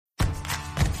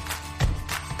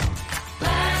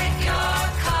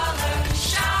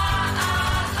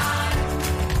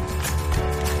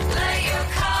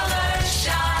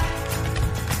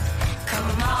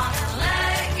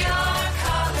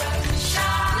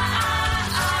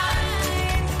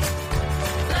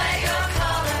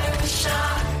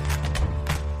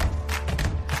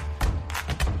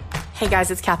Hey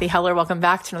guys, it's Kathy Heller. Welcome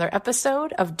back to another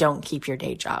episode of Don't Keep Your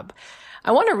Day Job.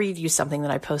 I want to read you something that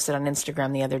I posted on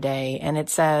Instagram the other day, and it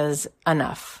says,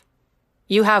 enough.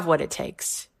 You have what it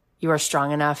takes. You are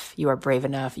strong enough. You are brave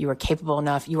enough. You are capable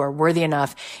enough. You are worthy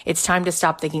enough. It's time to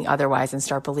stop thinking otherwise and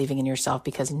start believing in yourself,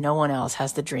 because no one else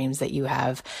has the dreams that you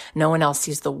have. No one else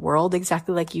sees the world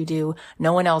exactly like you do.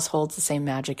 No one else holds the same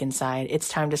magic inside. It's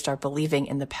time to start believing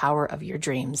in the power of your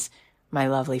dreams, my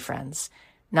lovely friends.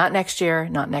 Not next year,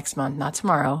 not next month, not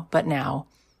tomorrow, but now,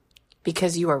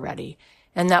 because you are ready.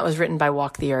 And that was written by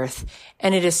Walk the Earth.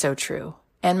 And it is so true.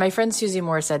 And my friend Susie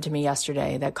Moore said to me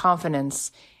yesterday that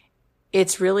confidence,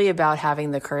 it's really about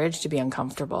having the courage to be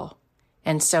uncomfortable.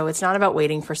 And so it's not about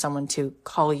waiting for someone to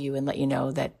call you and let you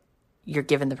know that you're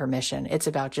given the permission. It's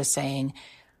about just saying,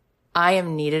 I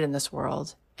am needed in this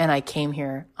world and I came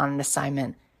here on an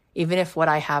assignment. Even if what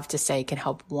I have to say can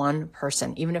help one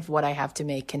person, even if what I have to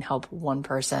make can help one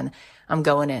person, I'm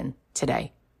going in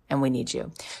today and we need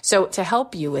you. So to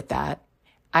help you with that,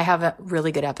 I have a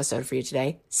really good episode for you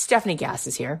today. Stephanie Gass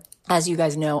is here. As you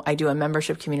guys know, I do a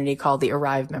membership community called the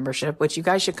Arrive Membership, which you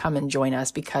guys should come and join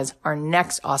us, because our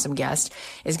next awesome guest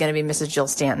is going to be Mrs. Jill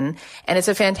Stanton. And it's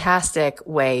a fantastic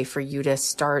way for you to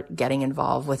start getting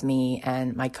involved with me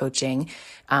and my coaching.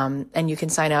 And you can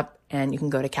sign up and you can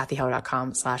go to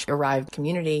kathyheller.com/Arrive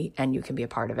community and you can be a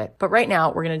part of it. But right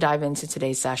now we're going to dive into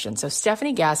today's session. So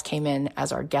Stephanie Gass came in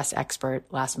as our guest expert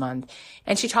last month,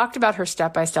 and she talked about her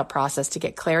step-by-step process to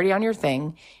get clarity on your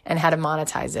thing and how to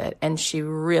monetize it. And she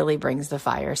really brings the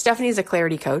fire. Stephanie is a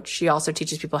clarity coach. She also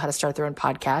teaches people how to start their own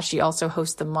podcast. She also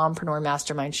hosts the Mompreneur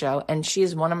Mastermind show, and she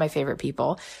is one of my favorite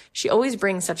people. She always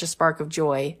brings such a spark of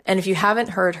joy. And if you haven't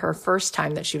heard her first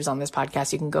time that she was on this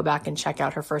podcast, you can go back and check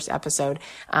out her first episode,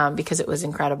 because it was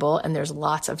incredible. And there's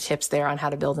lots of tips there on how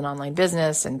to build an online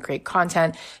business and create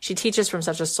content. She teaches from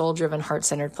such a soul-driven,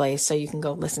 heart-centered place. So you can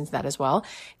go listen to that as well.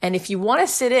 And if you want to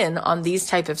sit in on these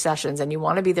type of sessions and you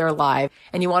want to be there live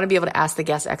and you want to be able to ask the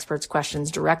guest experts questions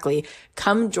directly,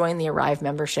 come join the Arrive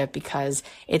membership, because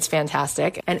it's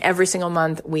fantastic. And every single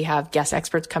month we have guest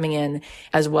experts coming in,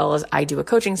 as well as I do a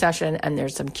coaching session and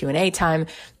there's some Q&A time.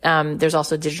 There's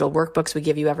also digital workbooks we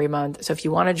give you every month. So if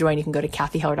you want to join, you can go to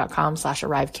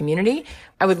kathyheller.com/Arrive community.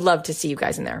 I would love to see you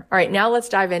guys in there. All right, now let's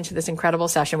dive into this incredible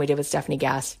session we did with Stephanie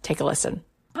Gass. Take a listen.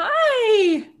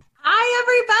 Hi. Hi,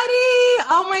 everybody.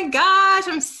 Oh my gosh.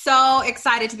 I'm so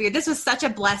excited to be here. This was such a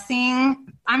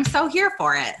blessing. I'm so here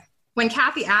for it. When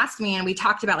Kathy asked me and we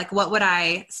talked about like, what would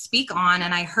I speak on?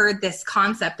 And I heard this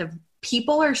concept of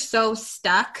people are so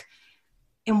stuck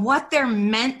in what they're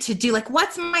meant to do. Like,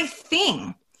 what's my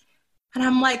thing? And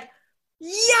I'm like,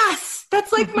 yes,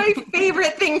 that's like my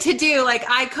favorite thing to do. Like,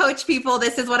 I coach people.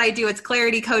 This is what I do. It's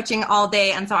clarity coaching all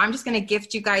day. And so I'm just going to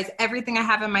gift you guys everything I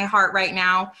have in my heart right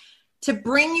now to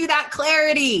bring you that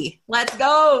clarity. Let's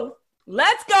go.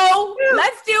 Let's go. Woo.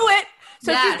 Let's do it.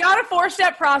 So Yes. If you've got a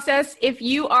 4-step process, if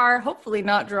you are hopefully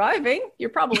not driving, you're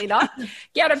probably not,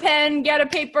 get a pen, get a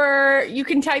paper. You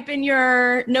can type in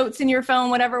your notes in your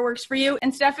phone, whatever works for you.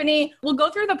 And Stephanie, we'll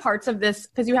go through the parts of this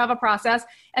because you have a process.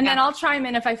 And then I'll chime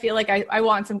in if I feel like I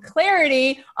want some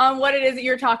clarity on what it is that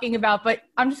you're talking about. But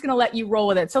I'm just going to let you roll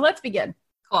with it. So let's begin.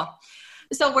 Cool.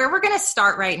 So where we're going to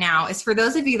start right now is for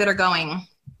those of you that are going,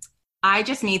 I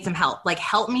just need some help. Like,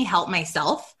 help me help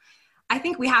myself. I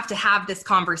think we have to have this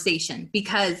conversation,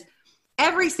 because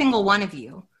every single one of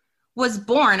you was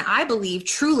born, I believe,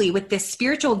 truly with this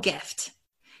spiritual gift,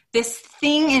 this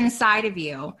thing inside of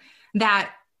you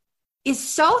that is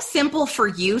so simple for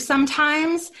you.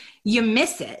 Sometimes you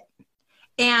miss it.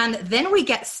 And then we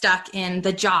get stuck in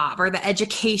the job or the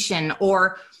education,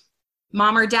 or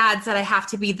mom or dad said I have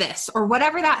to be this, or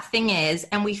whatever that thing is.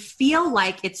 And we feel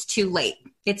like it's too late.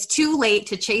 It's too late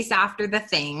to chase after the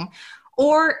thing.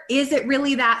 Or is it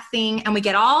really that thing? And we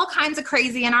get all kinds of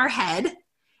crazy in our head,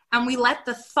 and we let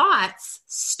the thoughts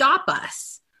stop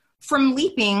us from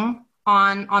leaping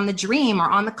on the dream or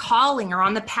on the calling or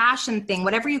on the passion thing,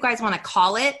 whatever you guys want to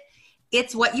call it.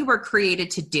 It's what you were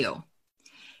created to do.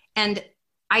 And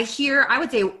I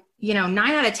would say, 9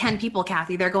 out of 10 people,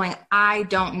 Kathy, they're going, I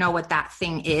don't know what that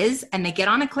thing is. And they get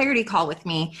on a clarity call with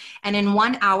me. And in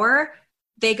 1 hour,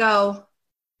 they go,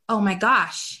 oh my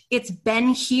gosh, it's been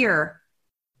here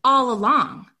all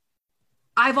along.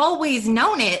 I've always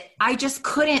known it. I just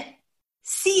couldn't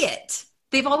see it.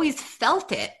 They've always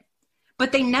felt it,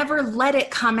 but they never let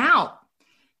it come out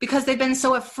because they've been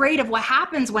so afraid of what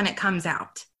happens when it comes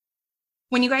out.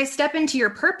 When you guys step into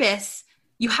your purpose,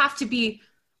 you have to be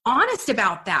honest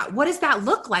about that. What does that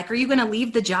look like? Are you going to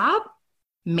leave the job?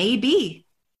 Maybe.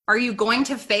 Are you going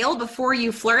to fail before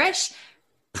you flourish?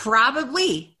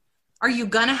 Probably. Are you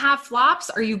going to have flops?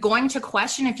 Are you going to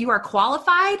question if you are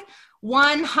qualified?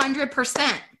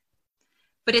 100%.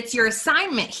 But it's your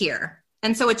assignment here.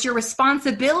 And so it's your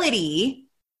responsibility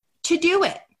to do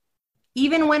it,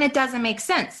 even when it doesn't make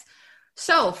sense.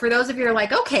 So for those of you who are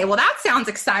like, okay, well, that sounds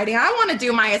exciting. I want to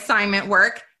do my assignment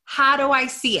work. How do I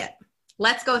see it?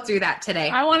 Let's go through that today.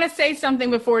 I want to say something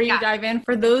before you dive in.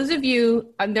 For those of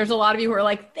you, there's a lot of you who are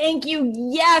like, thank you.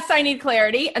 Yes, I need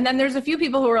clarity. And then there's a few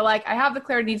people who are like, I have the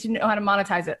clarity, need to know how to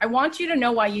monetize it. I want you to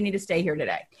know why you need to stay here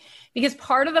today. Because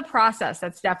part of the process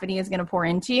that Stephanie is going to pour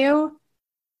into you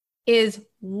is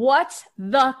what's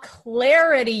the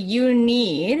clarity you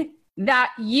need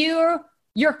that your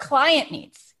client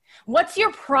needs. What's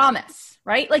your promise,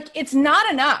 right? Like, it's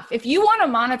not enough. If you want to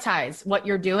monetize what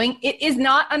you're doing, it is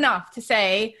not enough to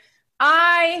say,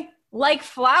 I like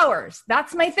flowers.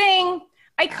 That's my thing.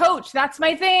 I coach. That's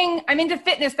my thing. I'm into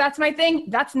fitness. That's my thing.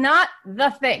 That's not the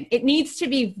thing. It needs to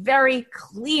be very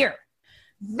clear,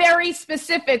 very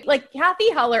specific. Like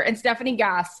Kathy Heller and Stephanie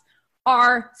Gass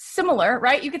are similar,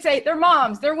 right? You could say they're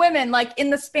moms, they're women, like in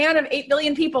the span of 8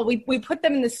 billion people, we put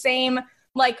them in the same,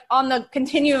 like on the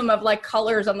continuum of like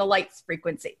colors on the light's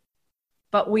frequency.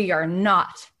 But we are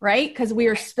not, right? Because we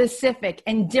are specific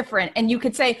and different. And you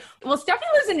could say, well, Stephanie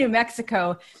lives in New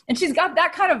Mexico and she's got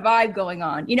that kind of vibe going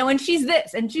on, you know, and she's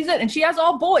this and she's it. And she has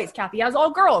all boys. Kathy has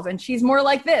all girls and she's more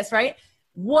like this, right?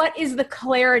 What is the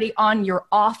clarity on your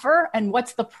offer and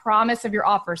what's the promise of your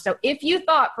offer? So if you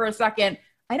thought for a second,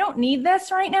 I don't need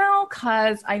this right now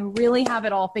because I really have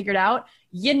it all figured out.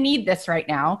 You need this right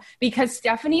now because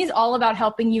Stephanie is all about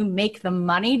helping you make the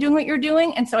money doing what you're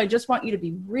doing. And so I just want you to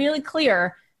be really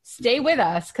clear, stay with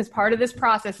us because part of this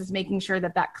process is making sure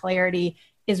that that clarity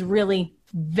is really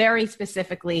very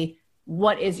specifically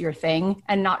what is your thing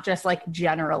and not just like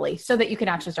generally so that you can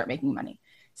actually start making money.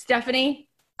 Stephanie,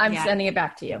 I'm sending it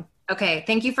back to you. Okay.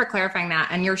 Thank you for clarifying that.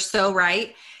 And you're so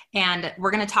right. And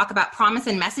we're going to talk about promise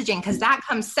and messaging because that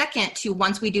comes second to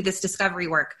once we do this discovery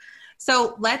work.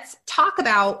 So let's talk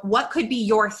about what could be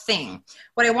your thing.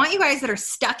 What I want you guys that are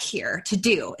stuck here to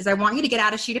do is I want you to get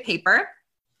out a sheet of paper.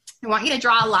 I want you to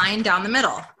draw a line down the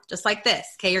middle, just like this.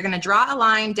 Okay, you're going to draw a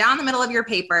line down the middle of your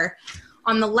paper.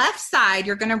 On the left side,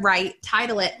 you're going to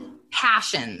title it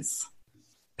passions.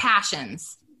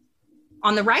 Passions.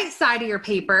 On the right side of your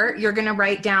paper, you're going to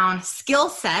write down skill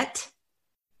set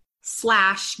 /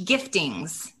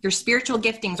 giftings, your spiritual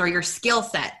giftings or your skill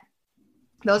set.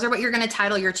 Those are what you're going to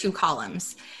title your 2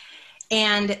 columns.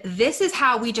 And this is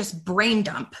how we just brain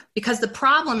dump because the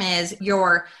problem is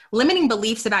your limiting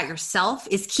beliefs about yourself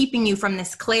is keeping you from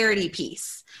this clarity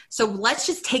piece. So let's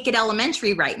just take it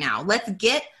elementary right now. Let's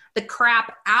get the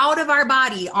crap out of our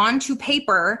body onto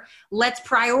paper. Let's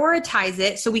prioritize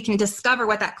it so we can discover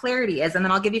what that clarity is. And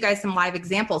then I'll give you guys some live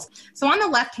examples. So on the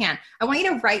left hand, I want you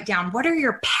to write down, what are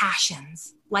your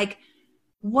passions? Like,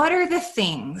 what are the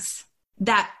things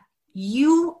that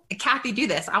you, Kathy, do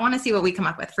this. I want to see what we come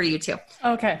up with for you too.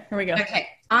 Okay, here we go. Okay.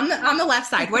 On the left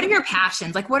side, what are your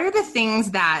passions? Like, what are the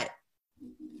things that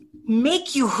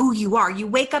make you who you are? You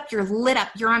wake up, you're lit up,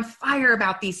 you're on fire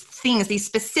about these things, these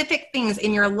specific things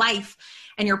in your life,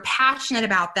 and you're passionate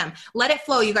about them. Let it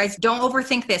flow. You guys don't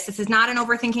overthink this. This is not an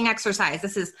overthinking exercise.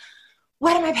 This is,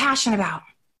 what am I passionate about?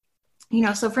 You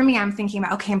know, so for me, I'm thinking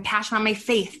about, okay, I'm passionate about my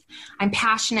faith. I'm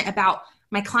passionate about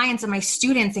my clients and my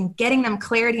students and getting them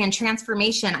clarity and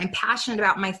transformation. I'm passionate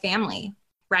about my family,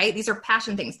 right? These are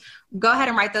passion things. Go ahead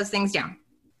and write those things down.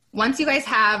 Once you guys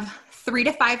have 3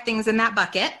 to 5 things in that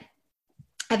bucket,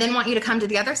 I then want you to come to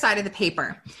the other side of the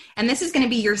paper. And this is going to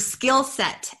be your skill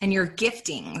set and your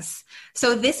giftings.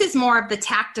 So this is more of the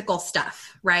tactical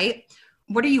stuff, right?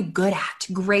 What are you good at,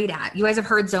 great at? You guys have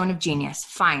heard Zone of Genius.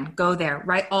 Fine, go there.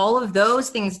 Write all of those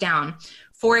things down.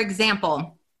 For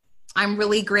example, I'm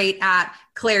really great at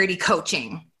clarity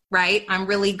coaching, right? I'm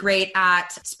really great at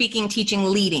speaking, teaching,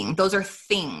 leading. Those are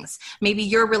things. Maybe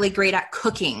you're really great at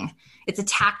cooking. It's a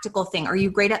tactical thing. Are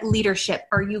you great at leadership?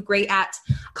 Are you great at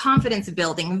confidence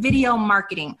building, video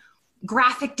marketing,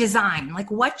 graphic design?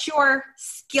 Like, what's your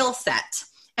skill set?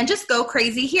 And just go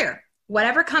crazy here.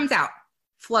 Whatever comes out,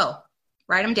 flow.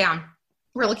 Write them down.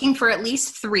 We're looking for at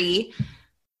least 3.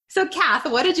 So,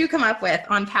 Kath, what did you come up with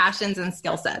on passions and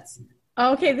skill sets?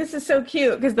 Okay, this is so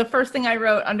cute because the first thing I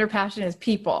wrote under passion is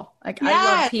people. Like, yes.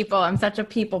 I love people. I'm such a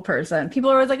people person. People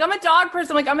are always like, I'm a dog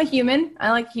person. I'm like, I'm a human.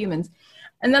 I like humans.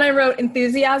 And then I wrote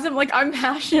enthusiasm. Like, I'm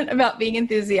passionate about being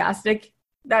enthusiastic.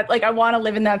 That, like, I want to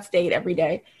live in that state every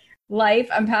day. Life.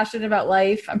 I'm passionate about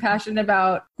life. I'm passionate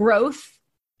about growth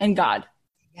and God.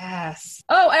 Yes.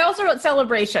 Oh, I also wrote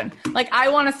celebration. Like, I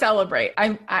want to celebrate.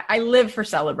 I live for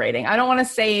celebrating. I don't want to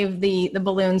save the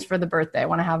balloons for the birthday. I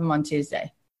want to have them on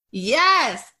Tuesday.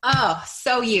 Yes. Oh,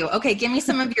 so you. Okay, give me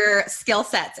some of your skill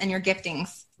sets and your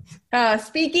giftings.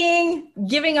 Speaking,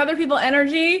 giving other people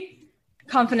energy,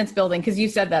 confidence building, because you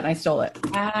said that and I stole it.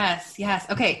 Yes, yes.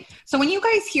 Okay, so when you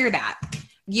guys hear that,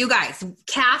 you guys,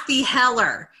 Cathy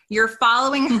Heller, you're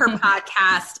following her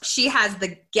podcast. She has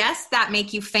the guests that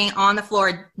make you faint on the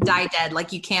floor, die dead,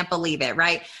 like you can't believe it,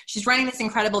 right? She's running this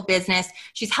incredible business.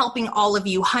 She's helping all of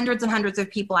you, hundreds and hundreds of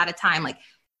people at a time. Like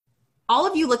all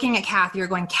of you looking at Cathy are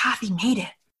going, Cathy made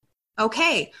it.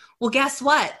 Okay, well, guess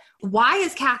what? Why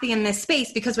is Cathy in this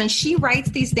space? Because when she writes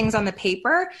these things on the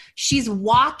paper, she's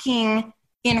walking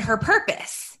in her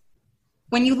purpose.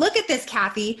 When you look at this,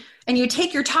 Cathy, and you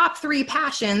take your top 3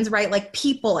 passions, right? Like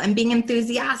people and being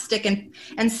enthusiastic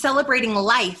and celebrating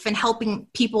life and helping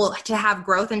people to have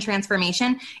growth and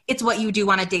transformation, it's what you do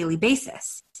on a daily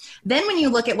basis. Then when you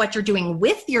look at what you're doing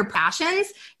with your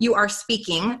passions, you are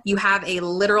speaking, you have a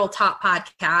literal top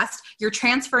podcast, you're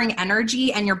transferring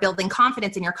energy, and you're building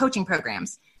confidence in your coaching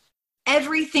programs.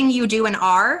 Everything you do and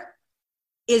are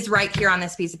is right here on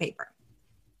this piece of paper.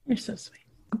 You're so sweet.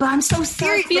 But I'm so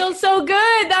serious. That feels so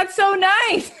good. That's so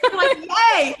nice. I'm like,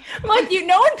 yay. I'm like,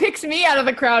 no one picks me out of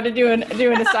the crowd to do an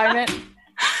assignment.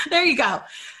 There you go.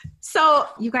 So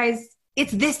you guys,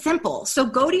 it's this simple. So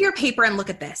go to your paper and look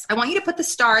at this. I want you to put the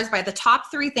stars by the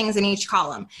top 3 things in each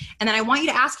column. And then I want you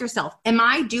to ask yourself, am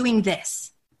I doing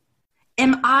this?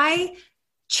 Am I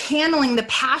channeling the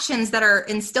passions that are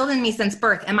instilled in me since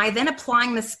birth? Am I then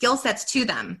applying the skill sets to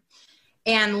them?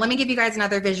 And let me give you guys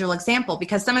another visual example,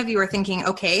 because some of you are thinking,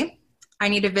 okay, I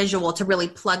need a visual to really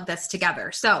plug this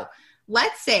together. So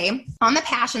let's say on the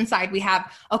passion side, we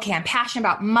have, okay, I'm passionate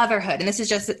about motherhood. And this is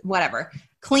just whatever,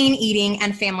 clean eating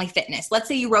and family fitness. Let's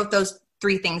say you wrote those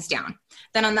 3 things down.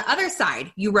 Then on the other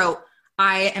side, you wrote,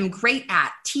 I am great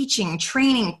at teaching,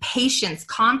 training, patience,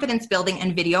 confidence building,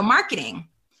 and video marketing.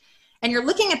 And you're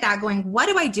looking at that going, what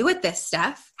do I do with this,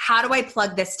 Steph? How do I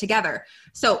plug this together?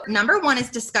 So number 1 is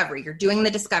discovery. You're doing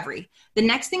the discovery. The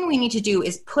next thing we need to do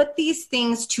is put these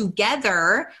things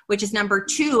together, which is number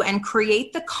 2, and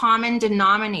create the common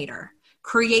denominator.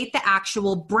 Create the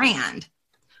actual brand.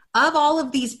 Of all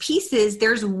of these pieces,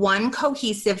 there's one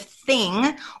cohesive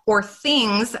thing or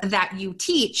things that you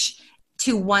teach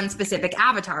to one specific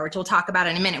avatar, which we'll talk about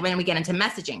in a minute when we get into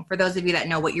messaging. For those of you that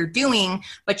know what you're doing,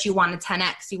 but you want to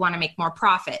 10x, you want to make more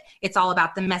profit. It's all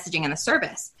about the messaging and the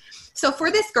service. So for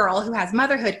this girl who has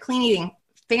motherhood, clean eating,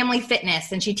 family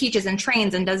fitness, and she teaches and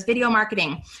trains and does video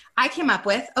marketing, I came up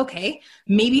with, okay,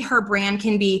 maybe her brand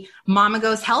can be Mama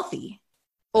Goes Healthy,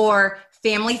 or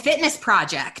Family Fitness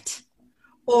Project,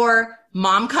 or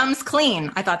Mom Comes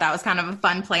Clean. I thought that was kind of a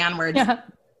fun play on words. Yeah.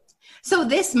 So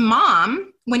this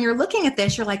mom, when you're looking at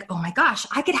this, you're like, oh my gosh,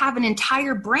 I could have an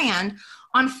entire brand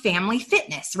on family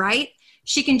fitness, right?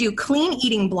 She can do clean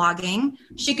eating blogging.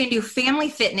 She can do family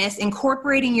fitness,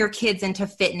 incorporating your kids into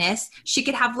fitness. She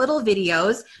could have little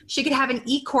videos. She could have an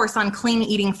e-course on clean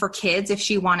eating for kids if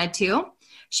she wanted to.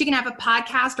 She can have a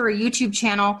podcast or a YouTube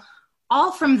channel,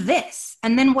 all from this.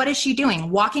 And then what is she doing?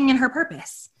 Walking in her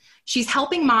purpose. She's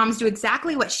helping moms do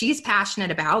exactly what she's passionate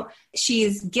about.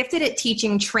 She's gifted at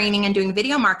teaching, training, and doing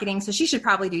video marketing. So she should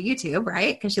probably do YouTube,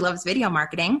 right? Because she loves video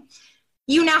marketing.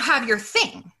 You now have your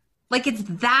thing. Like, it's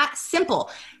that simple.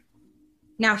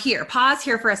 Now here, pause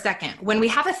here for a second. When we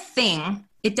have a thing,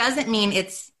 it doesn't mean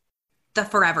it's the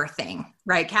forever thing,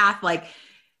 right, Kath? Like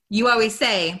you always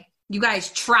say, you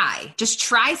guys try. Just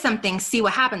try something, see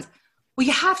what happens. Well,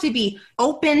 you have to be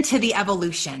open to the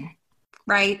evolution,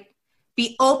 right?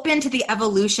 Be open to the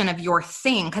evolution of your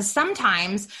thing, because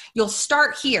sometimes you'll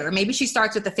start here. Maybe she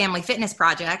starts with the Family Fitness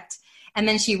Project, and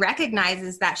then she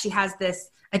recognizes that she has this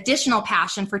additional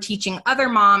passion for teaching other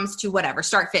moms to whatever,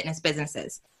 start fitness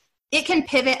businesses. It can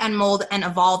pivot and mold and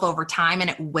evolve over time, and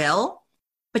it will,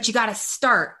 but you got to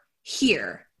start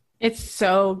here. It's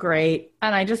so great.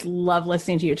 And I just love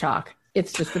listening to you talk.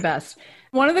 It's just the best.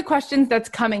 One of the questions that's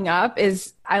coming up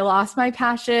is, I lost my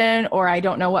passion, or I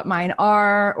don't know what mine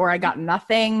are, or I got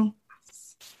nothing.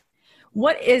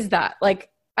 What is that? Like,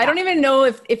 I don't even know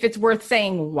if it's worth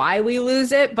saying why we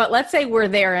lose it, but let's say we're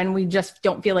there and we just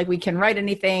don't feel like we can write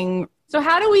anything. So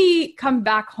how do we come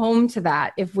back home to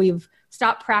that if we've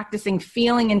stopped practicing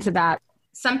feeling into that?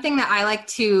 Something that I like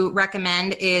to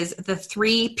recommend is the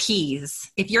 3 Ps.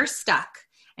 If you're stuck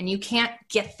and you can't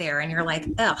get there and you're like,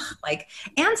 ugh, like,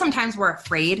 and sometimes we're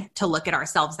afraid to look at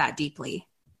ourselves that deeply.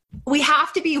 We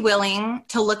have to be willing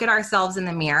to look at ourselves in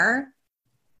the mirror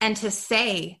and to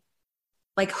say,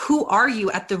 like, who are you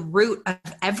at the root of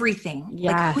everything?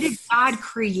 Yes. Like, who did God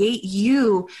create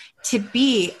you to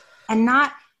be, and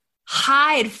not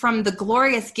hide from the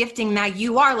glorious gifting that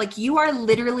you are. Like, you are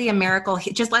literally a miracle.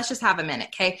 Let's just have a minute.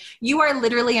 Okay. You are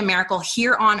literally a miracle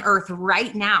here on earth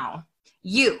right now.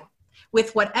 You,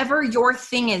 with whatever your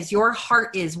thing is, your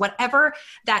heart is, whatever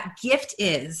that gift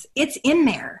is, it's in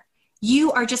there.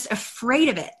 You are just afraid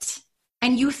of it.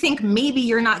 And you think maybe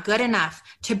you're not good enough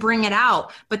to bring it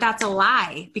out, but that's a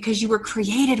lie, because you were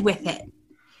created with it.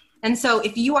 And so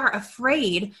if you are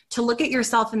afraid to look at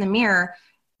yourself in the mirror,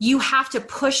 you have to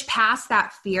push past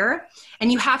that fear,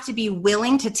 and you have to be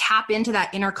willing to tap into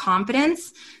that inner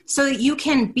confidence so that you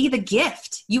can be the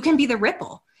gift. You can be the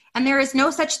ripple. And there is no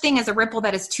such thing as a ripple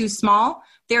that is too small.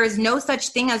 There is no such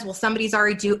thing as, well, somebody's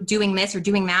already doing this or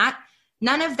doing that.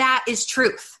 None of that is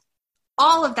truth.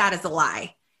 All of that is a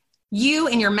lie. You,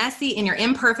 in your messy, in your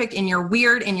imperfect, in your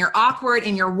weird, in your awkward,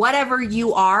 in your whatever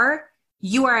you are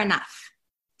enough.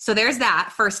 So there's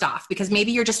that, first off, because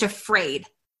maybe you're just afraid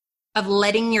of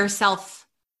letting yourself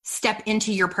step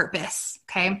into your purpose,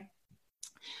 okay?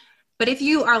 But if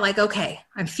you are like, okay,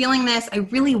 I'm feeling this, I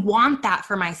really want that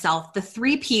for myself, the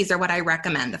 3 P's are what I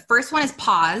recommend. The first one is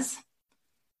pause.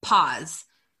 Pause.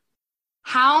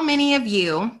 How many of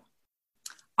you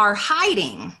are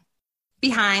hiding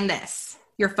behind this,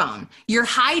 your phone? You're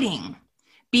hiding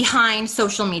behind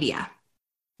social media.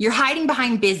 You're hiding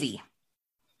behind busy.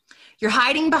 You're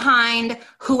hiding behind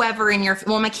whoever in your,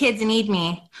 well, my kids need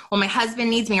me. Well, my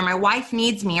husband needs me, or my wife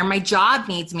needs me, or my job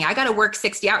needs me. I got to work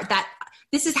 60 hours.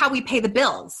 This is how we pay the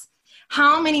bills.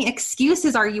 How many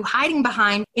excuses are you hiding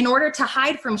behind in order to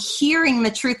hide from hearing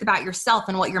the truth about yourself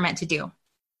and what you're meant to do?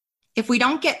 If we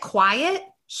don't get quiet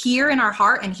here in our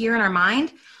heart and here in our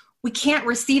mind, we can't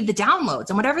receive the downloads,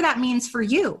 and whatever that means for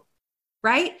you,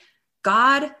 right?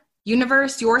 God,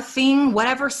 universe, your thing,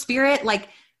 whatever, spirit, like,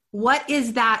 what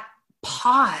is that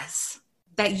pause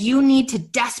that you need to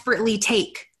desperately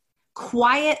take?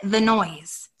 Quiet the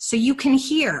noise so you can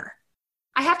hear.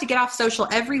 I have to get off social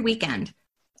every weekend.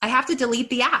 I have to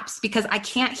delete the apps because I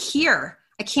can't hear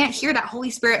that Holy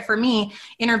Spirit for me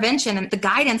intervention and the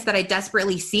guidance that I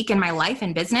desperately seek in my life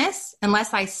and business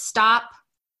unless I stop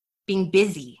being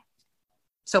busy.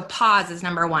 So pause is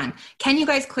number 1. Can you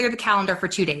guys clear the calendar for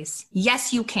 2 days?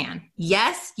 Yes, you can.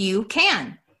 Yes, you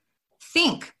can.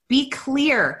 Think, be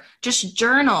clear, just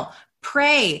journal,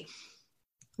 pray,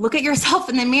 look at yourself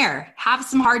in the mirror, have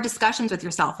some hard discussions with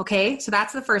yourself. Okay. So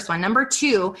that's the first one. Number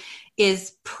 2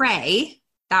 is pray.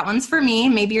 That one's for me.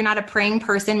 Maybe you're not a praying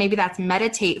person. Maybe that's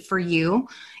meditate for you.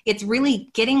 It's really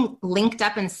getting linked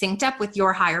up and synced up with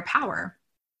your higher power.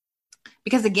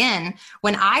 Because again,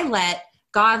 when I let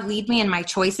God lead me in my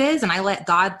choices and I let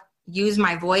God use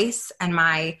my voice and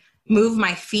move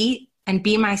my feet and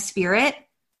be my spirit,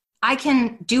 I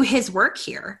can do his work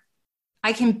here.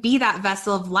 I can be that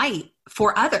vessel of light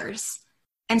for others.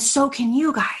 And so can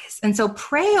you guys. And so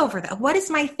pray over that. What is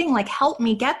my thing? Like, help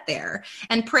me get there.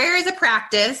 And prayer is a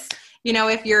practice,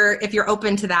 if you're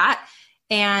open to that.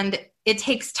 And it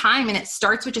takes time, and it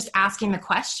starts with just asking the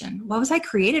question, what was I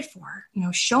created for?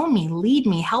 Show me, lead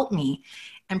me, help me.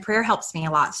 And prayer helps me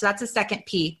a lot. So that's the second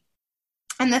P.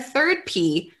 And the third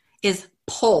P is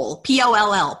poll,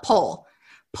 P-O-L-L, poll.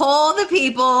 Poll the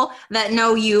people that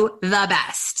know you the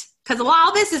best. Because a lot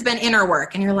of this has been inner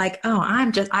work, and you're like, oh,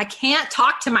 I can't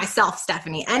talk to myself,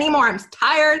 Stephanie, anymore. I'm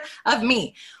tired of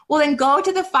me. Well, then go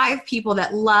to the 5 people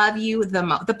that love you the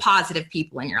most, the positive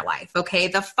people in your life, okay?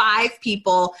 The 5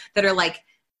 people that are like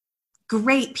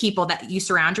great people that you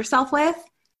surround yourself with,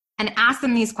 and ask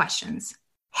them these questions.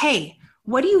 Hey,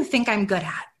 what do you think I'm good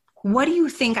at? What do you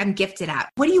think I'm gifted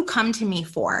at? What do you come to me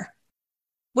for?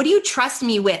 What do you trust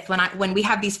me with when we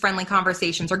have these friendly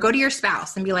conversations? Or go to your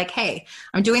spouse and be like, hey,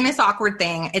 I'm doing this awkward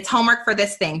thing. It's homework for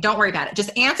this thing. Don't worry about it.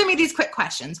 Just answer me these quick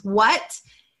questions. What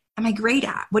am I great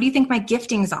at? What do you think my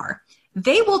giftings are?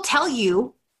 They will tell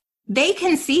you. They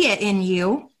can see it in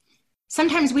you.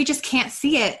 Sometimes we just can't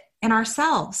see it in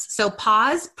ourselves. So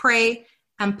pause, pray,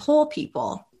 and pull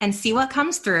people and see what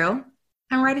comes through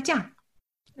and write it down.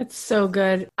 It's so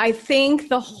good. I think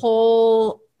the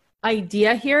whole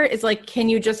idea here is like, can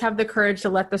you just have the courage to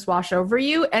let this wash over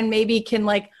you? And maybe can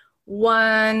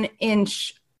 1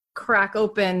 inch crack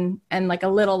open and a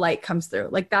little light comes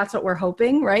through. That's what we're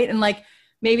hoping. Right. And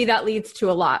maybe that leads to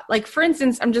a lot. For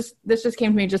instance, this just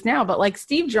came to me just now, but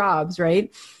Steve Jobs,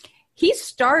 right? He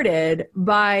started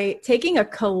by taking a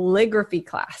calligraphy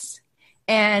class.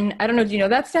 And I don't know, do you know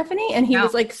that, Stephanie? And he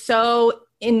was so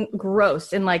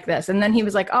engrossed in this. And then he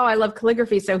was like, oh, I love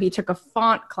calligraphy. So he took a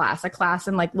font class,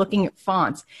 in looking at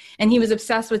fonts. And he was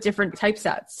obsessed with different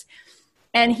typesets.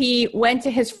 And he went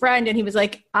to his friend and he was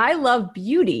like, I love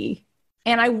beauty.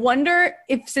 And I wonder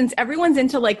if, since everyone's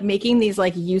into making these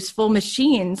useful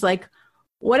machines,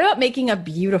 what about making a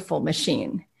beautiful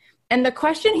machine? And the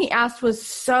question he asked was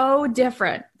so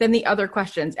different than the other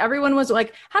questions. Everyone was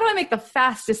like, how do I make the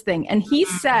fastest thing? And he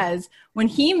says when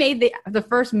he made the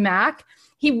first Mac,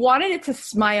 he wanted it to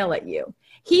smile at you.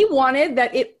 He wanted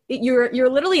that you're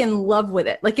literally in love with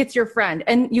it, like it's your friend.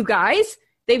 And you guys,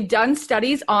 they've done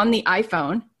studies on the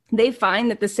iPhone. They find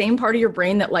that the same part of your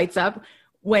brain that lights up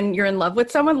when you're in love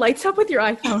with someone lights up with your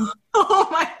iPhone. Oh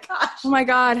my gosh. Oh my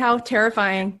God, how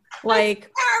terrifying.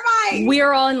 Like, terrifying. We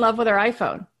are all in love with our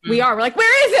iPhone. We are. We're like,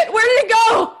 where is it? Where did it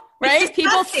go? Right?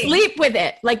 People sleep with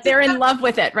it. Like they're in love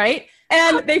with it, right?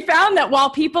 And they found that while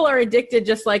people are addicted,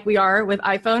 just like we are with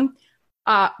iPhone,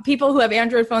 people who have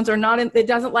Android phones are not, it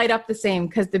doesn't light up the same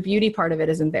because the beauty part of it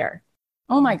isn't there.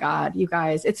 Oh my God, you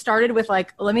guys. It started with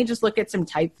like, let me just look at some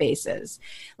typefaces.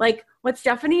 Like what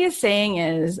Stephanie is saying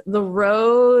is the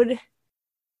road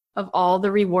of all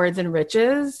the rewards and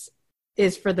riches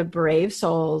is for the brave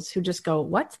souls who just go,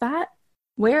 what's that?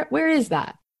 Where is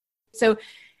that? So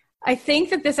I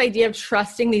think that this idea of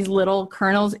trusting these little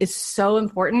kernels is so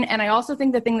important. And I also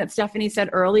think the thing that Stephanie said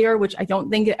earlier, which I don't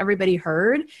think everybody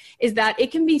heard, is that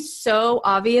it can be so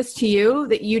obvious to you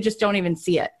that you just don't even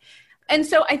see it. And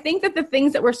so I think that the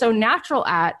things that we're so natural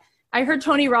at, I heard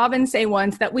Tony Robbins say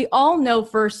once that we all know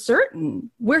for certain,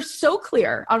 we're so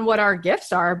clear on what our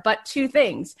gifts are, but two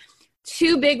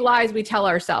big lies we tell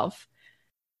ourselves.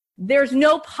 There's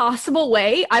no possible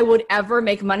way I would ever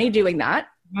make money doing that.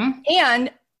 Mm-hmm.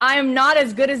 And I'm not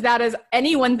as good as that as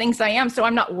anyone thinks I am, so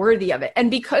I'm not worthy of it.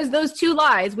 And because those two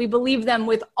lies, we believe them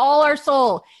with all our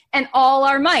soul and all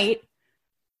our might,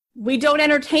 we don't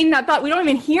entertain that thought. We don't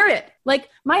even hear it. Like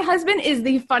my husband is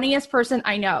the funniest person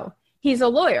I know. He's a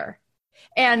lawyer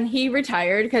and he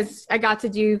retired because I got to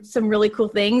do some really cool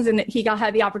things and he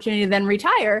had the opportunity to then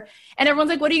retire. And everyone's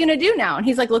like, what are you going to do now? And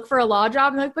he's like, look for a law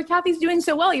job. And I'm like, but Kathy's doing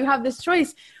so well. You have this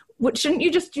choice. Shouldn't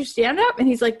you just do stand up? And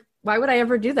he's like, why would I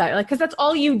ever do that? Like, cause that's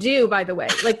all you do, by the way.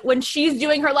 Like when she's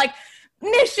doing her like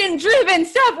mission driven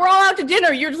stuff, we're all out to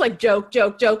dinner. You're just like joke.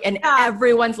 And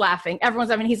everyone's laughing.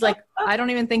 He's like, I don't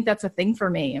even think that's a thing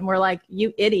for me. And we're like,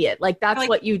 you idiot. Like that's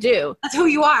what you do. That's who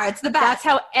you are. It's the best. That's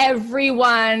how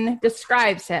everyone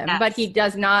describes him, but he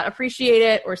does not appreciate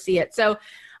it or see it. So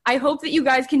I hope that you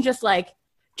guys can just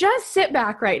sit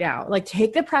back right now, like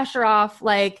take the pressure off,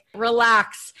 like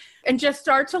relax and just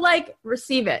start to like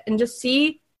receive it and just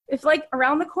see if like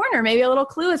around the corner, maybe a little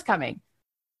clue is coming.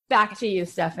 Back to you,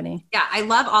 Stephanie. Yeah, I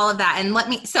love all of that.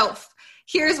 And so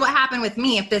here's what happened with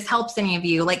me. If this helps any of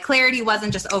you, like clarity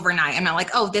wasn't just overnight. I'm not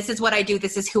like, oh, this is what I do.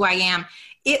 This is who I am.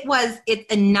 It's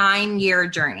a 9-year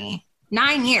journey,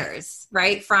 9 years,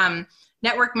 right? From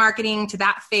network marketing to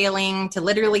that failing, to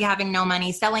literally having no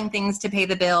money, selling things to pay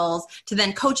the bills, to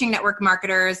then coaching network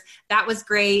marketers. That was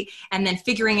great. And then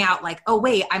figuring out like, oh,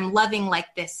 wait, I'm loving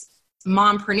like this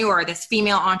mompreneur, this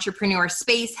female entrepreneur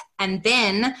space. And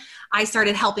then I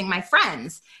started helping my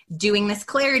friends doing this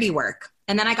clarity work.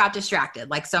 And then I got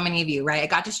distracted, like so many of you, right? I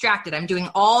got distracted. I'm doing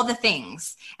all the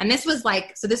things. And this was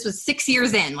 6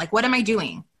 years in, like, what am I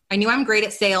doing? I knew I'm great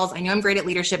at sales. I knew I'm great at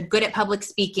leadership, good at public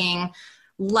speaking,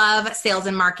 love sales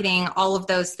and marketing, all of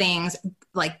those things.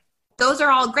 Like those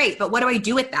are all great, but what do I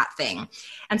do with that thing?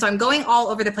 And so I'm going all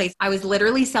over the place. I was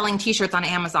literally selling t-shirts on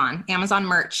Amazon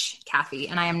merch, Kathy,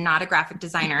 and I am not a graphic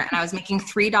designer. And I was making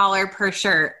 $3 per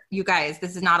shirt. You guys,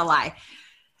 this is not a lie.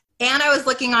 And I was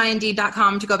looking on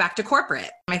Indeed.com to go back to corporate.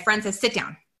 My friend says, sit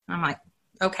down. I'm like,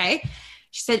 okay.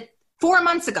 She said, 4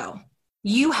 months ago,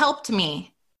 you helped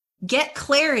me get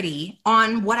clarity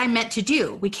on what I meant to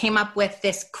do. We came up with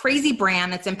this crazy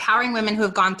brand that's empowering women who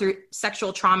have gone through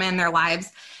sexual trauma in their lives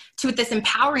to this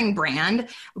empowering brand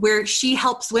where she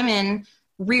helps women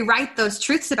rewrite those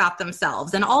truths about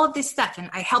themselves and all of this stuff. And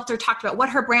I helped her talk about what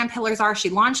her brand pillars are. She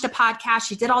launched a podcast.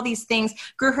 She did all these things,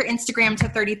 grew her Instagram to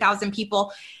 30,000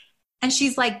 people. And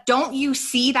she's like, don't you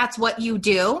see that's what you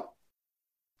do?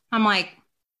 I'm like,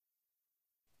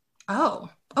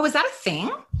 oh, is that a thing?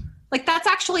 Like, that's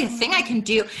actually a thing I can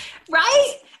do,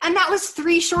 right? And that was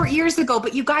 3 short years ago.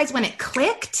 But you guys, when it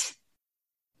clicked,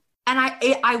 and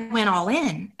I went all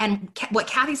in. And what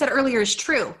Kathy said earlier is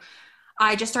true.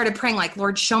 I just started praying like,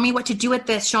 Lord, show me what to do with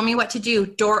this. Show me what to do.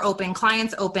 Door open,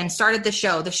 clients open, started the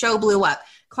show. The show blew up.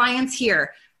 Clients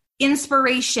here,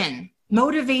 inspiration,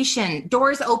 motivation,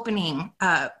 doors opening.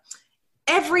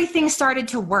 Everything started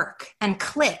to work and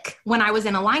click when I was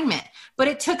in alignment. But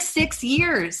it took 6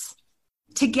 years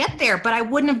to get there. But I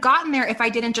wouldn't have gotten there if I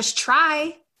didn't just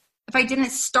try. If I didn't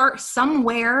start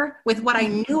somewhere with what I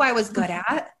knew I was good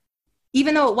at.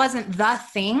 Even though it wasn't the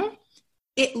thing,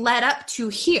 it led up to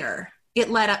here. It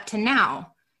led up to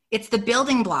now. It's the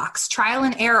building blocks. Trial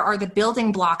and error are the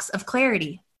building blocks of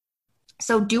clarity.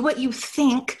 So do what you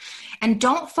think and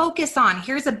don't focus on,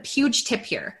 here's a huge tip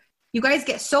here. You guys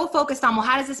get so focused on, well,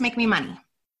 how does this make me money?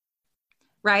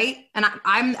 Right? And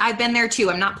I've been there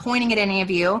too. I'm not pointing at any of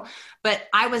you, but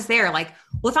I was there like,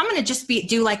 well, if I'm going to just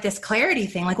do like this clarity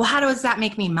thing, like, well, how does that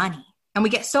make me money? And we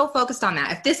get so focused on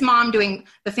that. If this mom doing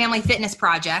the family fitness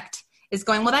project is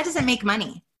going, well, that doesn't make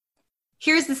money.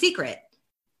 Here's the secret.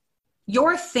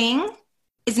 Your thing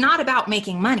is not about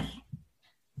making money.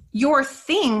 Your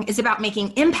thing is about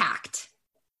making impact.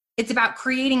 It's about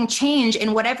creating change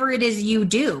in whatever it is you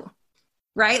do,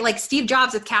 right? Like Steve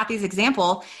Jobs with Kathy's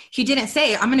example, he didn't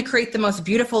say, I'm going to create the most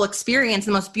beautiful experience,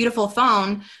 the most beautiful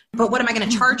phone, but what am I going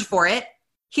to charge for it?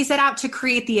 He set out to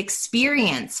create the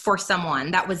experience for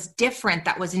someone that was different,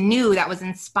 that was new, that was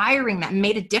inspiring, that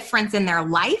made a difference in their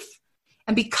life.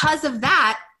 And because of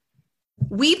that,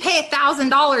 we pay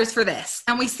 $1,000 for this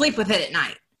and we sleep with it at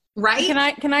night, right?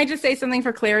 Can I just say something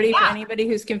for clarity for anybody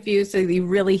who's confused so you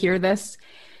really hear this?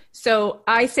 So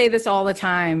I say this all the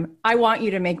time. I want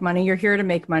you to make money. You're here to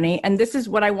make money. And this is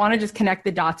what I want to just connect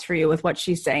the dots for you with what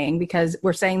she's saying, because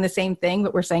we're saying the same thing,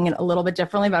 but we're saying it a little bit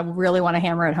differently, but I really want to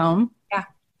hammer it home. Yeah.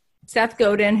 Seth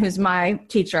Godin, who's my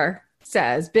teacher,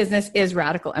 says business is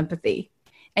radical empathy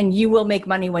and you will make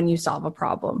money when you solve a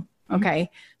problem. Okay.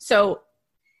 Mm-hmm. So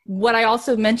what I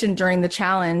also mentioned during the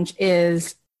challenge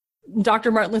is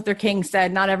Dr. Martin Luther King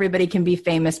said, not everybody can be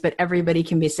famous, but everybody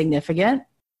can be significant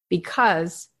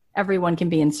because everyone can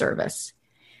be in service.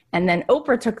 And then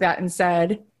Oprah took that and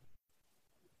said,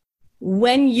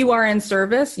 when you are in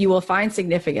service, you will find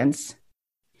significance.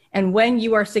 And when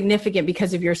you are significant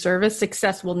because of your service,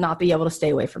 success will not be able to stay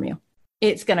away from you.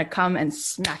 It's going to come and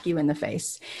smack you in the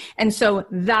face. And so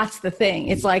that's the thing.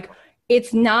 It's like,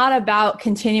 it's not about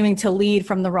continuing to lead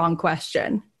from the wrong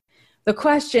question. The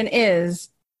question is,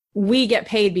 we get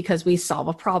paid because we solve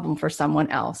a problem for someone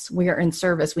else. We are in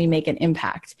service. We make an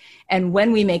impact. And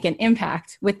when we make an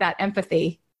impact with that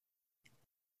empathy,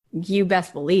 you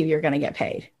best believe you're going to get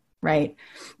paid, right?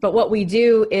 But what we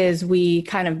do is we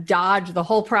kind of dodge the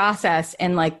whole process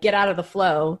and like get out of the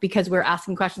flow because we're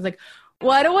asking questions like,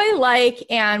 what do I like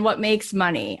and what makes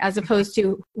money? As opposed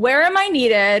to, where am I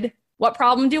needed? What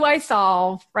problem do I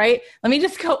solve, right? Let me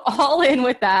just go all in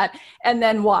with that and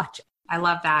then watch. I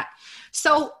love that.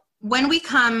 So when we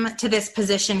come to this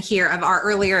position here of our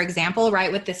earlier example,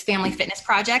 right, with this family fitness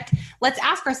project, let's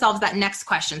ask ourselves that next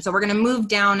question. So we're going to move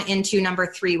down into number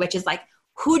 3, which is like,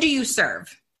 who do you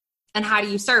serve and how do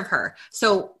you serve her?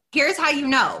 So here's how you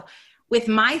know. With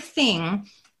my thing,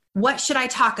 what should I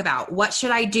talk about? What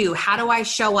should I do? How do I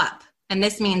show up? And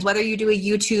this means whether you do a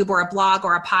YouTube or a blog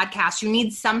or a podcast, you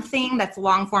need something that's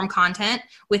long form content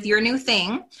with your new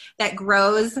thing that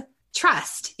grows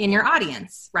trust in your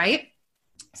audience, right?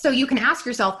 So you can ask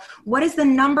yourself, what is the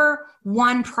number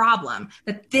one problem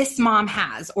that this mom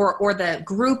has or the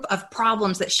group of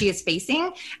problems that she is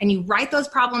facing? And you write those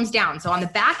problems down. So on the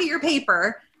back of your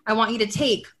paper, I want you to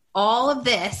take all of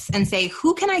this and say,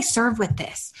 who can I serve with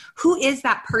this? Who is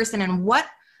that person and what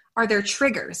are their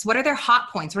triggers? What are their hot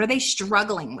points? What are they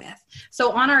struggling with?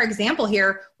 So on our example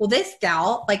here, well, this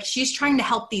gal, like she's trying to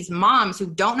help these moms who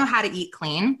don't know how to eat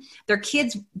clean. Their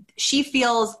kids, she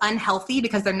feels unhealthy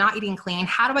because they're not eating clean.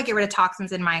 How do I get rid of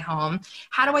toxins in my home?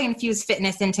 How do I infuse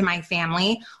fitness into my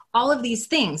family? All of these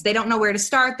things. They don't know where to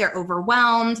start. They're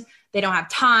overwhelmed. They don't have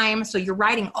time. So you're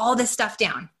writing all this stuff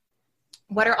down.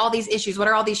 What are all these issues? What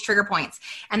are all these trigger points?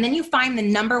 And then you find the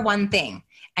number one thing.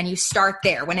 And you start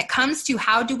there. When it comes to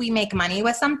how do we make money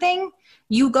with something,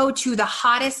 you go to the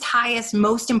hottest, highest,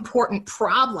 most important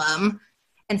problem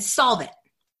and solve it.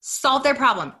 Solve their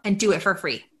problem and do it for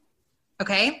free.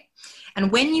 Okay?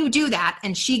 And when you do that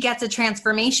and she gets a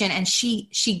transformation and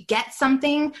she gets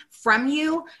something from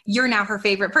you, you're now her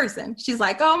favorite person. She's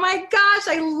like, oh my gosh,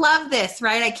 I love this,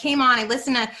 right? I came on,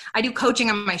 I do coaching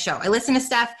on my show. I listen to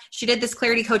Steph. She did this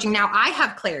clarity coaching. Now I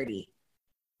have clarity.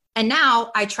 And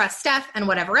now I trust Steph and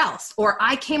whatever else. Or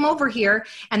I came over here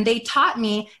and they taught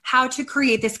me how to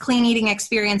create this clean eating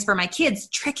experience for my kids,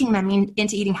 tricking them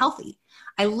into eating healthy.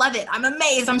 I love it. I'm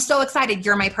amazed. I'm so excited.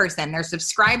 You're my person. They're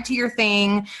subscribed to your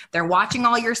thing. They're watching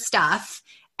all your stuff.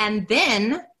 And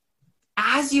then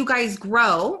as you guys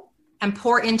grow and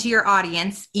pour into your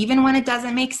audience, even when it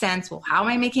doesn't make sense, well, how am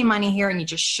I making money here? And you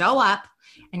just show up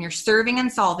and you're serving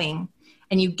and solving.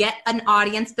 And you get an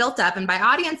audience built up. And by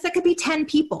audience, that could be 10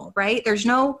 people, right? There's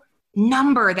no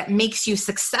number that makes you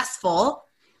successful.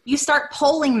 You start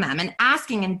polling them and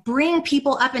asking and bring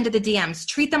people up into the DMs.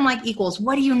 Treat them like equals.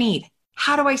 What do you need?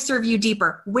 How do I serve you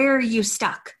deeper? Where are you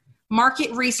stuck?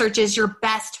 Market research is your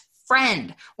best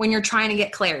friend when you're trying to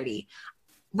get clarity.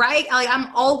 right? Like,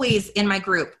 I'm always in my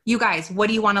group. You guys, what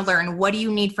do you want to learn? What do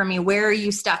you need from me? Where are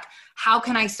you stuck? How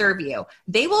can I serve you?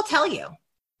 They will tell you.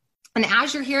 And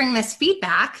as you're hearing this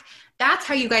feedback, that's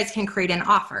how you guys can create an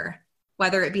offer,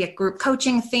 whether it be a group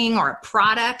coaching thing or a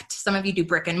product. Some of you do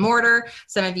brick and mortar.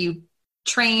 Some of you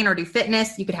train or do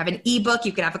fitness. You could have an ebook.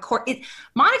 You could have a course.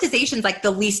 Monetization is like the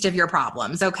least of your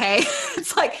problems. Okay.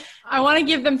 It's like, I want to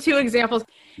give them 2 examples.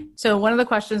 So one of the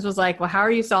questions was like, well, how are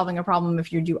you solving a problem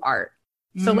if you do art?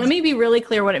 So let me be really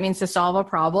clear what it means to solve a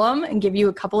problem and give you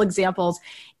a couple examples.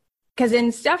 Because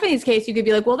in Stephanie's case, you could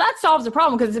be like, well, that solves a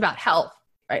problem because it's about health,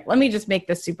 right? Let me just make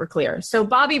this super clear. So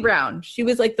Bobbi Brown, she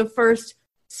was like the first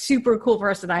super cool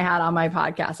person I had on my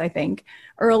podcast, I think,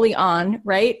 early on,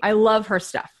 right? I love her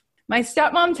stuff. My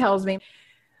stepmom tells me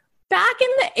back in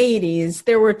the 80s,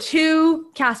 there were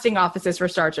 2 casting offices for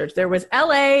Star Search. There was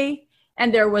LA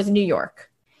and there was New York.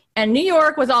 And New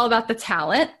York was all about the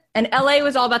talent and LA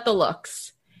was all about the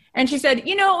looks. And she said,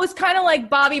 it was kind of like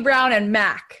Bobbi Brown and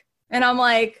Mac. And I'm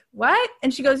like, what?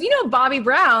 And she goes, Bobbi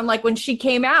Brown, like when she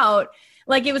came out,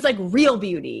 like it was like real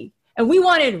beauty. And we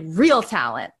wanted real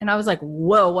talent. And I was like,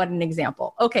 whoa, what an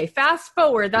example. Okay, fast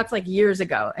forward, that's like years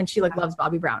ago. And she like loves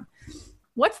Bobbi Brown.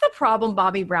 What's the problem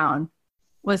Bobbi Brown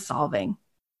was solving?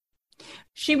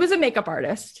 She was a makeup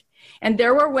artist, and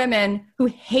there were women who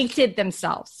hated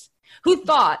themselves, who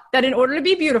thought that in order to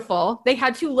be beautiful, they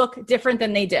had to look different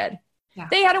than they did. Yeah.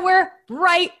 They had to wear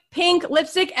bright pink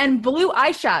lipstick and blue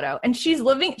eyeshadow. And she's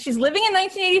living in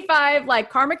 1985, like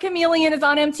Karma Chameleon is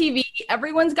on MTV.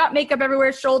 Everyone's got makeup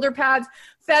everywhere, shoulder pads,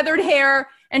 feathered hair.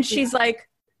 And she's like,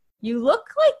 you look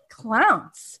like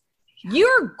clowns.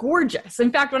 You're gorgeous.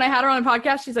 In fact, when I had her on a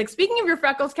podcast, she's like, speaking of your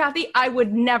freckles, Kathy, I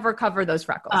would never cover those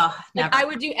freckles. Oh, never. Like, I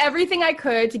would do everything I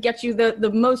could to get you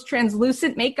the most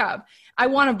translucent makeup. I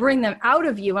want to bring them out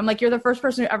of you. I'm like, you're the first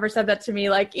person who ever said that to me.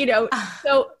 Like,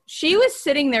 so she was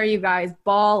sitting there, you guys,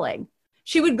 bawling.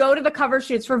 She would go to the cover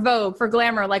shoots for Vogue, for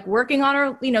Glamour, like working on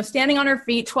her, standing on her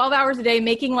feet 12 hours a day,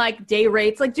 making like day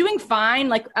rates, like doing fine,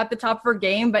 like at the top of her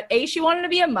game. But she wanted to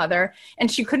be a mother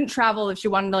and she couldn't travel if she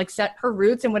wanted to like set her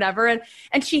roots and whatever.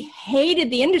 And she hated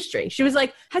the industry. She was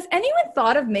like, has anyone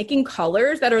thought of making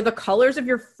colors that are the colors of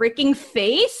your freaking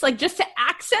face? Like just to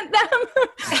accent them?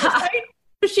 Right?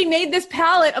 She made this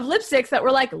palette of lipsticks that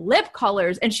were like lip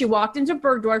colors. And she walked into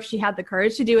Bergdorf. She had the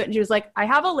courage to do it. And she was like, I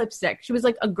have a lipstick. She was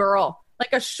like a girl,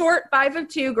 like a short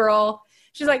 5'2" girl.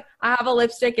 She's like, I have a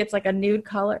lipstick. It's like a nude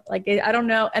color. Like, I don't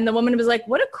know. And the woman was like,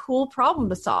 what a cool problem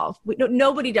to solve.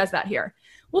 Nobody does that here.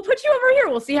 We'll put you over here.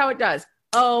 We'll see how it does.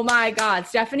 Oh my God,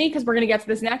 Stephanie, because we're going to get to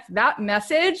this next. That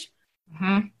message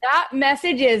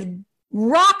is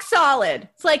rock solid.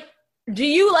 It's like, do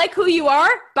you like who you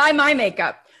are? Buy my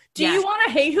makeup. Do you want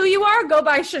to hate who you are? Go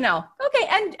buy Chanel. Okay,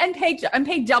 and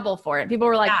pay double for it. People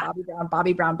were like,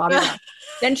 Bobbi Brown.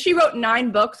 Then she wrote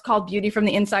 9 books called Beauty from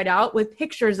the Inside Out with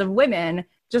pictures of women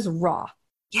just raw.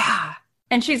 Yeah.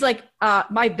 And she's like,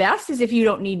 my best is if you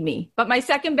don't need me. But my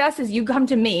second best is you come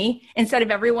to me instead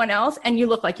of everyone else and you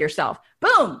look like yourself.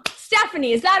 Boom.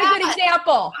 Stephanie, is that a good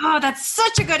example? Oh, that's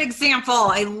such a good example.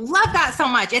 I love that so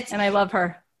much. And I love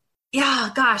her. Yeah,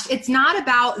 gosh, it's not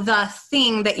about the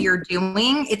thing that you're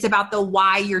doing. It's about the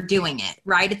why you're doing it,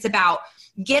 right? It's about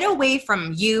get away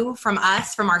from you, from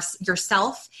us, from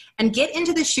yourself, and get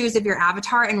into the shoes of your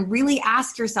avatar and really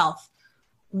ask yourself,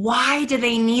 why do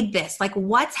they need this? Like,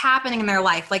 what's happening in their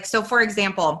life? Like, so for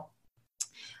example,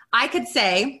 I could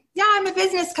say, yeah, I'm a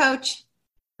business coach.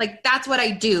 Like, that's what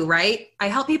I do, right? I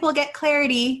help people get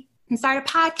clarity and start a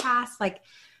podcast. Like,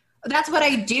 that's what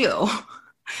I do.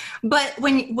 But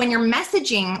when you're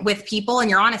messaging with people and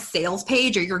you're on a sales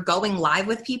page or you're going live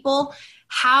with people,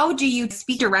 how do you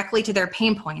speak directly to their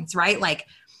pain points, right? Like,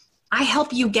 I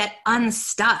help you get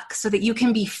unstuck so that you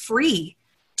can be free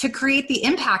to create the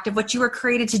impact of what you were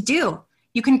created to do.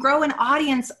 You can grow an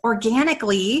audience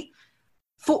organically,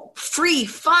 free,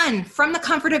 fun, from the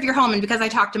comfort of your home. And because I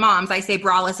talk to moms, I say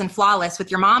braless and flawless with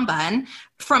your mom bun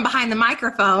from behind the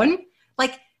microphone.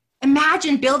 Like,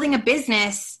 imagine building a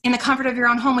business in the comfort of your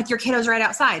own home with your kiddos right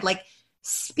outside. Like,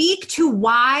 speak to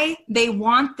why they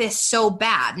want this so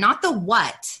bad. Not the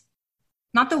what,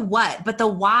 but the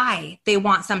why they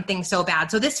want something so bad.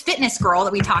 So this fitness girl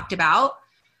that we talked about,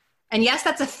 and yes,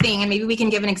 that's a thing. And maybe we can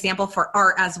give an example for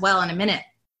art as well in a minute.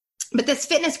 But this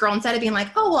fitness girl, instead of being like,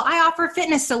 oh, well, I offer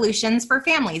fitness solutions for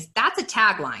families. That's a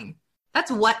tagline. That's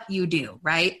what you do,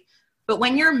 right? But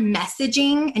when you're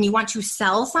messaging and you want to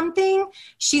sell something,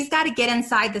 she's got to get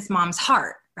inside this mom's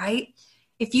heart, right?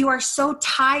 if you are so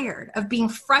tired of being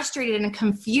frustrated and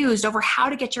confused over how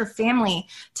to get your family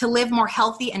to live more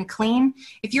healthy and clean,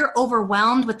 if you're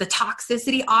overwhelmed with the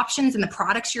toxicity options and the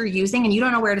products you're using and you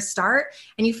don't know where to start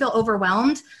and you feel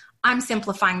overwhelmed, I'm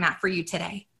simplifying that for you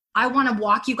today. I want to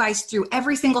walk you guys through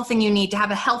every single thing you need to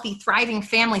have a healthy, thriving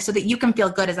family so that you can feel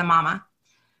good as a mama.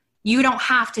 You don't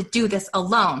have to do this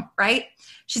alone, right?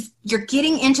 You're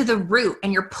getting into the root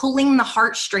and you're pulling the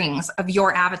heartstrings of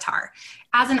your avatar.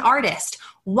 As an artist,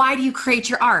 why do you create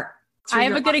your art? I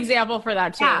have a good example for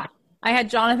that too. Yeah. I had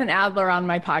Jonathan Adler on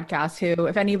my podcast who,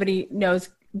 if anybody knows,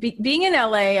 being in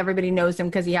LA, everybody knows him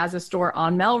because he has a store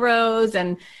on Melrose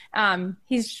and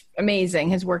he's amazing.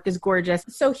 His work is gorgeous.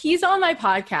 So he's on my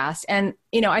podcast and,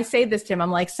 I say this to him,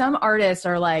 I'm like, some artists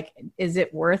are like, is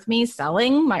it worth me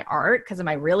selling my art? Because am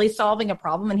I really solving a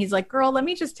problem? And he's like, girl, let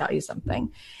me just tell you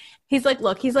something. He's like,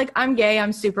 look, I'm gay.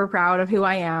 I'm super proud of who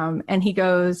I am. And he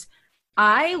goes,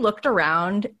 I looked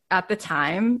around at the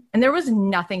time and there was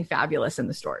nothing fabulous in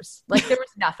the stores. Like there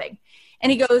was nothing.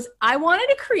 And he goes, I wanted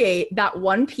to create that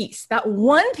one piece that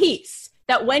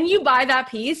when you buy that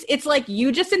piece, it's like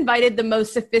you just invited the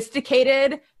most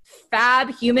sophisticated,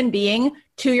 fab human being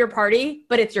to your party,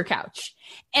 but it's your couch.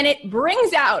 And it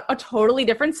brings out a totally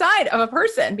different side of a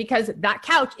person because that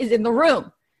couch is in the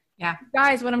room. Yeah.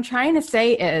 Guys, what I'm trying to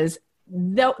say is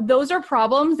those are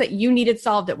problems that you needed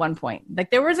solved at one point.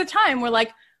 Like there was a time where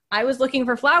I was looking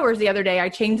for flowers the other day. I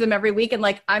change them every week and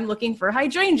I'm looking for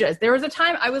hydrangeas. There was a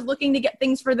time I was looking to get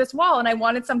things for this wall and I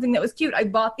wanted something that was cute. I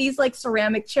bought these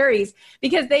ceramic cherries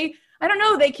because they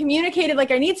communicated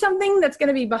I need something that's going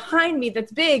to be behind me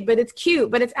that's big, but it's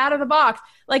cute, but it's out of the box.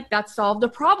 That solved a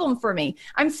problem for me.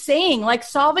 I'm saying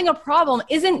solving a problem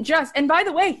isn't just, and by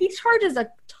the way, he charges a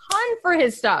ton for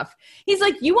his stuff. He's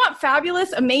like, you want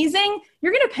fabulous, amazing?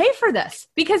 You're going to pay for this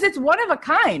because it's one of a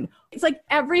kind. It's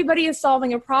everybody is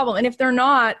solving a problem. And if they're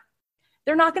not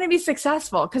going to be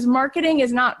successful because marketing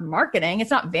is not marketing.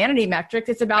 It's not vanity metrics.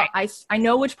 It's about, I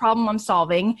know which problem I'm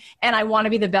solving and I want to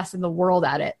be the best in the world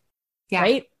at it. Yeah.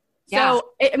 Right. Yeah. So,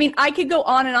 I could go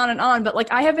on and on and on,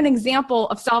 but I have an example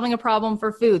of solving a problem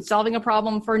for food, solving a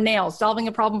problem for nails, solving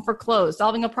a problem for clothes,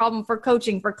 solving a problem for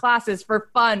coaching, for classes, for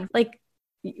fun.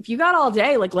 If you got all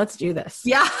day, let's do this.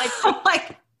 Yeah.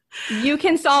 You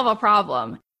can solve a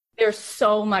problem. There's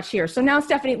so much here. So now,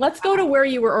 Stephanie, let's go to where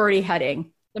you were already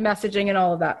heading, the messaging and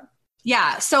all of that.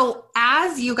 Yeah. So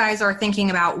as you guys are thinking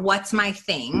about what's my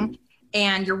thing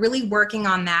and you're really working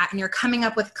on that and you're coming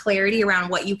up with clarity around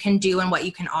what you can do and what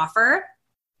you can offer,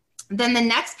 then the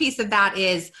next piece of that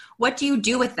is, what do you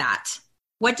do with that?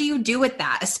 What do you do with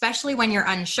that, especially when you're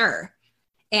unsure?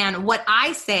 And what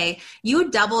I say, you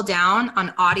double down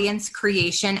on audience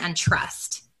creation and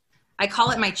trust. I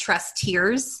call it my trust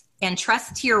tiers. And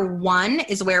trust tier 1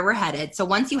 is where we're headed. So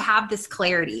once you have this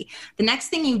clarity, the next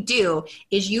thing you do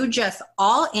is you just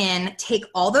all in, take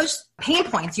all those pain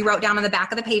points you wrote down on the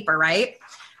back of the paper, right?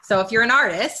 So if you're an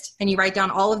artist and you write down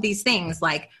all of these things,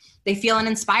 they feel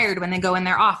uninspired when they go in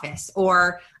their office,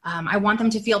 or I want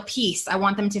them to feel peace. I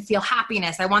want them to feel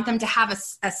happiness. I want them to have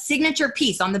a signature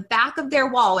piece on the back of their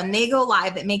wall when they go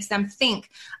live that makes them think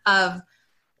of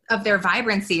their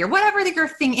vibrancy or whatever your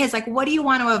thing is. What do you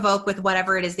want to evoke with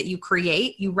whatever it is that you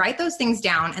create? You write those things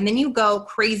down and then you go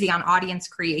crazy on audience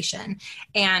creation.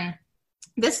 And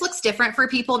this looks different for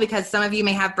people because some of you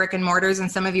may have brick and mortars and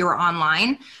some of you are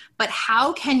online, but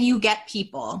how can you get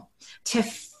people to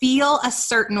feel a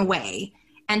certain way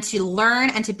and to learn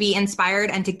and to be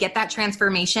inspired and to get that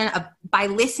transformation by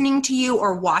listening to you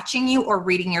or watching you or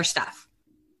reading your stuff,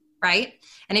 right?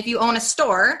 And if you own a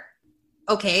store,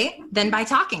 okay, then by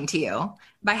talking to you,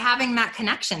 by having that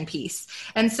connection piece.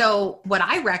 And so what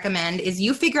I recommend is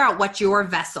you figure out what's your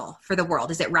vessel for the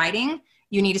world. Is it writing?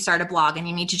 You need to start a blog and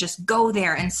you need to just go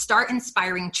there and start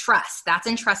inspiring trust. That's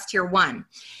in trust tier 1.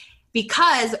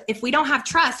 Because if we don't have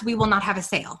trust, we will not have a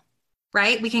sale,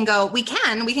 right? We can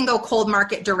go cold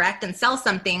market direct and sell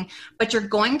something, but you're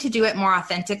going to do it more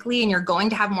authentically and you're going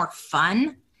to have more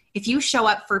fun if you show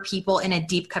up for people in a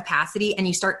deep capacity and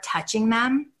you start touching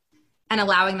them and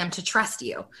allowing them to trust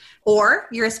you. Or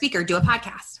you're a speaker, do a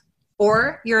podcast.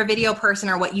 Or you're a video person,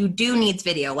 or what you do needs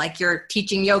video, like you're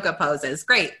teaching yoga poses.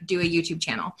 Great, do a YouTube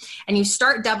channel. And you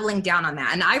start doubling down on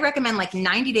that. And I recommend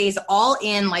 90 days all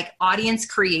in audience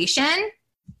creation,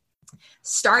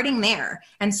 starting there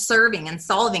and serving and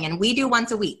solving. And we do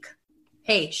once a week.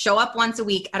 Hey, show up once a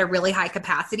week at a really high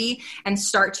capacity and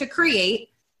start to create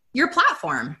your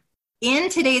platform.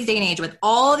 In today's day and age, with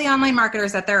all the online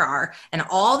marketers that there are and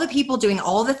all the people doing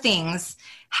all the things,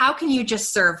 how can you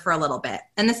just serve for a little bit?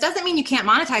 And this doesn't mean you can't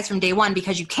monetize from day one,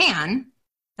 because you can.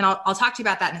 And I'll talk to you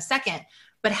about that in a second.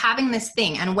 but having this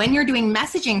thing. And when you're doing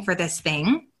messaging for this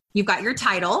thing, you've got your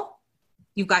title,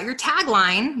 you've got your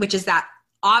tagline, which is that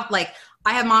like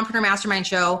I have Mompreneur Mastermind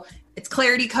Show. It's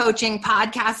clarity coaching,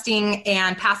 podcasting,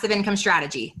 and passive income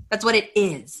strategy. That's what it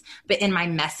is. But in my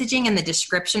messaging and the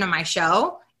description of my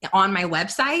show on my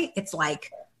website, it's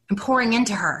like I'm pouring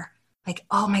into her. Like,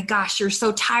 oh my gosh, you're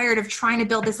so tired of trying to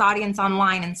build this audience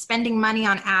online and spending money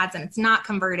on ads and it's not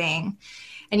converting.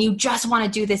 And you just want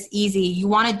to do this easy. You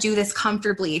want to do this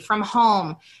comfortably from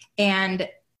home. And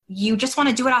you just want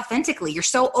to do it authentically. You're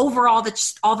so over all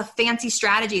the fancy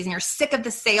strategies and you're sick of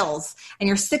the sales and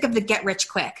you're sick of the get rich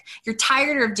quick. You're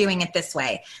tired of doing it this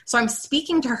way. So I'm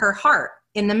speaking to her heart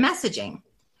in the messaging.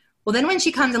 Well, then when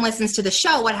she comes and listens to the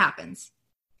show, what happens?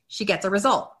 She gets a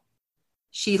result.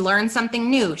 She learns something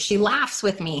new. She laughs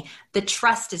with me. The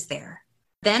trust is there.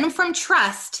 Then from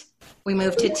trust, we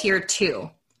move to tier 2.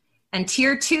 And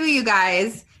tier 2, you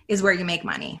guys, is where you make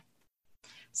money.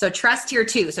 So trust tier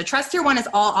 2. So trust tier 1 is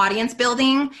all audience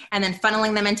building and then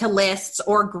funneling them into lists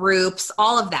or groups,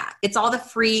 all of that. It's all the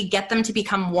free, get them to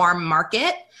become warm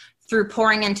market through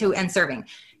pouring into and serving.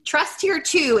 Trust tier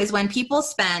 2 is when people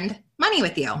spend money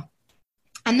with you.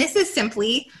 And this is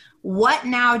simply, what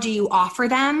now do you offer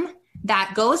them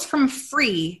that goes from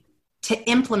free to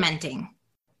implementing?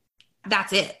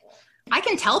 That's it. I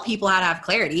can tell people how to have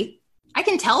clarity. I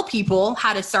can tell people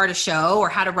how to start a show or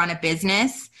how to run a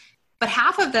business. But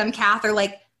half of them, Kath, are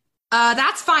like,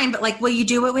 that's fine, but like, will you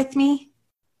do it with me?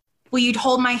 Will you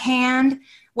hold my hand?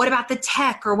 What about the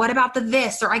tech? Or what about the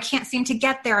this? Or I can't seem to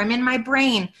get there. I'm in my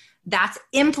brain. That's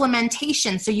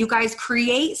implementation. So you guys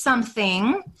create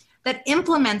something that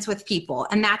implements with people.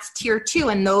 And that's tier 2.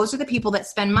 And those are the people that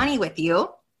spend money with you.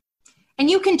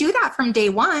 And you can do that from day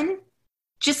 1.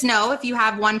 Just know if you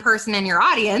have one person in your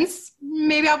audience,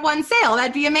 maybe have one sale.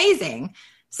 That'd be amazing.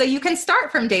 So you can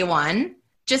start from day 1.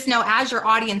 Just know as your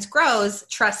audience grows,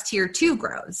 trust tier 2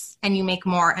 grows and you make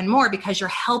more and more because you're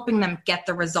helping them get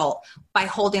the result by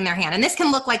holding their hand. And this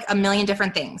can look like a million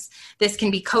different things. This can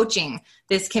be coaching.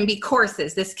 This can be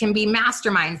courses. This can be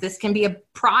masterminds. This can be a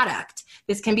product.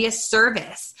 This can be a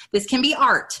service. This can be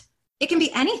art. It can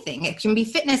be anything. It can be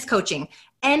fitness coaching.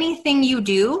 Anything you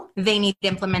do, they need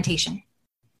implementation.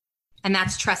 And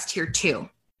that's trust tier 2.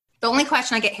 The only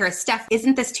question I get here is, Steph,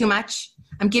 isn't this too much?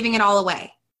 I'm giving it all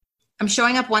away. I'm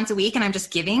showing up once a week and I'm just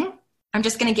giving. I'm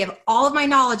just going to give all of my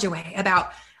knowledge away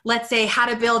about, let's say, how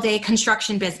to build a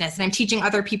construction business. And I'm teaching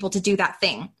other people to do that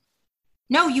thing.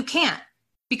 No, you can't,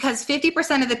 because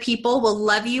 50% of the people will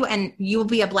love you and you will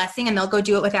be a blessing and they'll go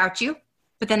do it without you.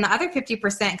 But then the other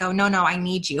 50% go, no, I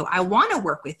need you. I want to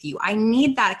work with you. I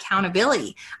need that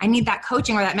accountability. I need that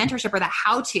coaching or that mentorship or that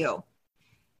how-to.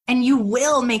 And you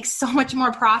will make so much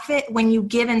more profit when you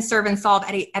give and serve and solve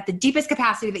at the deepest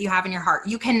capacity that you have in your heart.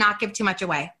 You cannot give too much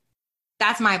away.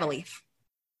 That's my belief.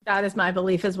 That is my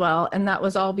belief as well. And that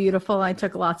was all beautiful. I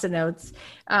took lots of notes.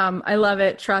 I love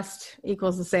it. Trust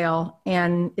equals the sale.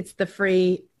 And it's the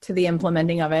free to the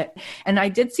implementing of it. And I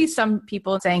did see some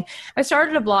people saying, I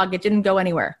started a blog. It didn't go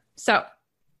anywhere. So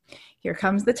here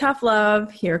comes the tough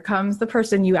love. Here comes the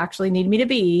person you actually need me to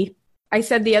be. I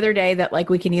said the other day that like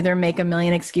we can either make a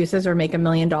million excuses or make $1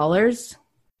 million.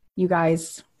 You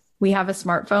guys, we have a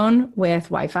smartphone with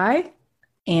Wi-Fi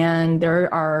and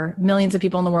there are millions of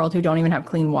people in the world who don't even have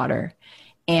clean water.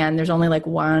 And there's only like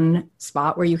one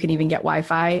spot where you can even get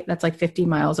Wi-Fi that's like 50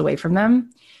 miles away from them.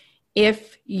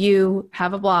 If you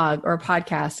have a blog or a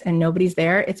podcast and nobody's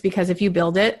there, it's because if you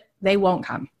build it, they won't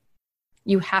come.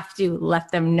 You have to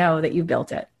let them know that you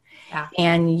built it. Yeah.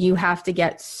 And you have to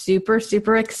get super,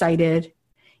 super excited.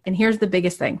 And here's the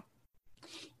biggest thing.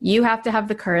 You have to have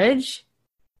the courage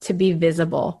to be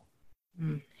visible.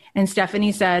 Mm. And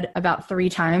Stephanie said about 3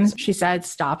 times, she said,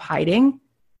 stop hiding.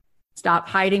 Stop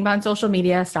hiding behind social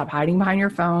media. Stop hiding behind your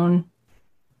phone.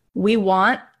 We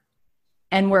want,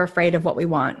 and we're afraid of what we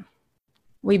want.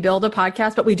 We build a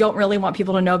podcast, but we don't really want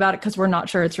people to know about it because we're not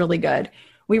sure it's really good.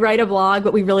 We write a blog,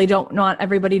 but we really don't want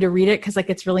everybody to read it because like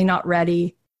it's really not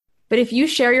ready. But if you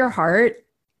share your heart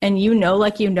and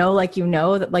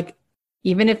that like,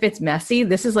 even if it's messy,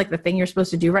 this is like the thing you're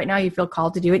supposed to do right now. You feel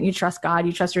called to do it and you trust God,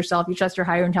 you trust yourself, you trust your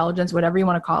higher intelligence, whatever you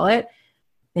want to call it.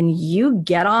 Then you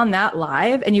get on that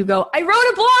live and you go, I wrote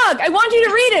a blog. I want you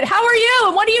to read it. How are you?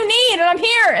 And what do you need? And I'm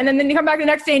here. And then you come back the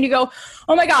next day and you go,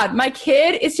 oh my God, my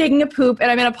kid is taking a poop and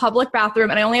I'm in a public bathroom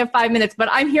and I only have 5 minutes, but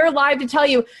I'm here live to tell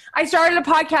you I started a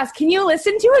podcast. Can you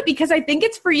listen to it? Because I think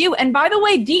it's for you. And by the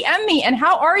way, DM me. And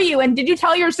how are you? And did you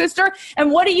tell your sister?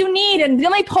 And what do you need? And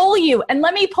let me poll you. And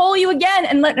let me poll you again.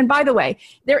 And by the way,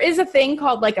 there is a thing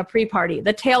called like a pre-party,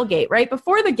 the tailgate, right?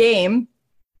 Before the game,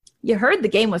 you heard the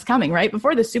game was coming, right?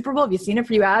 Before the Super Bowl, have you seen a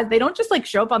few ads? They don't just like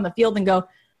show up on the field and go,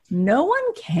 no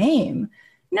one came.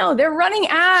 No, they're running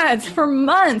ads for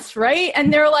months, right?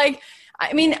 And they're like,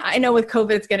 I mean, I know with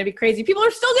COVID, it's going to be crazy. People are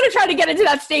still going to try to get into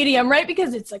that stadium, right?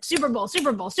 Because it's like Super Bowl,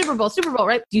 Super Bowl, Super Bowl, Super Bowl,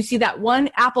 right? Do you see that one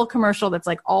Apple commercial that's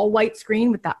like all white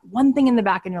screen with that one thing in the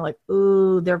back and you're like,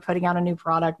 ooh, they're putting out a new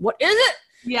product. What is it?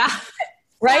 Yeah.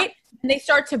 Right? And they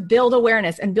start to build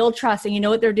awareness and build trust. And you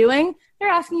know what they're doing? They're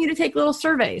asking you to take little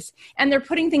surveys and they're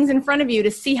putting things in front of you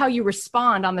to see how you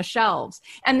respond on the shelves.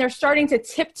 And they're starting to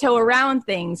tiptoe around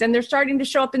things and they're starting to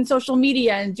show up in social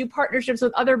media and do partnerships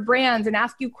with other brands and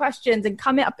ask you questions and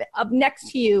come up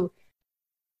next to you.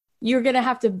 You're going to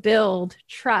have to build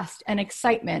trust and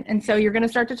excitement. And so you're going to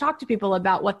start to talk to people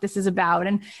about what this is about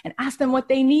and ask them what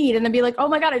they need and then be like, oh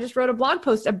my God, I just wrote a blog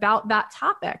post about that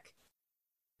topic.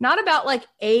 Not about like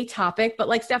a topic, but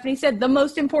like Stephanie said, the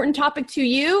most important topic to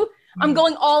you, I'm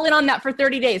going all in on that for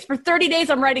 30 days. For 30 days,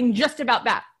 I'm writing just about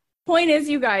that. Point is,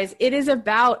 you guys, it is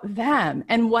about them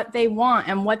and what they want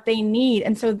and what they need.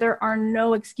 And so there are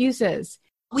no excuses.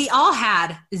 We all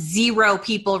had 0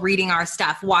 people reading our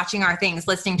stuff, watching our things,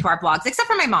 listening to our blogs, except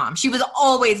for my mom. She was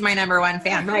always my number one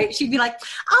fan, right? She'd be like,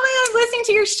 oh my God, I'm listening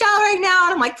to your show right now.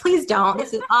 And I'm like, please don't.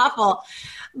 This is awful.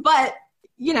 But,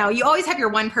 you know, you always have your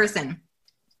one person.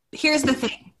 Here's the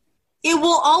thing. It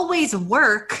will always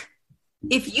work.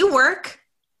 If you work,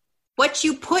 what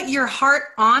you put your heart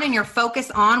on and your focus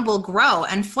on will grow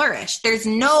and flourish. There's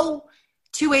no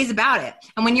two ways about it.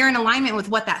 And when you're in alignment with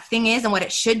what that thing is and what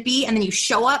it should be, and then you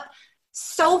show up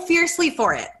so fiercely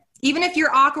for it, even if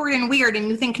you're awkward and weird and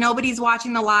you think nobody's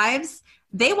watching the lives,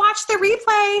 they watch the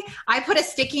replay. I put a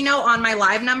sticky note on my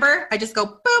live number. I just go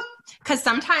boop, because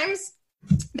sometimes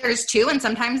there's 2 and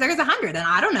sometimes there's 100, and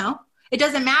I don't know. It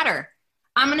doesn't matter.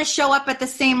 I'm going to show up at the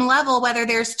same level, whether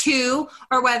there's 2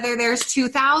 or whether there's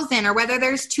 2,000 or whether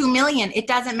there's 2 million. It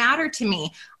doesn't matter to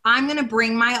me. I'm going to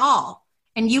bring my all.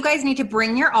 And you guys need to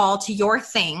bring your all to your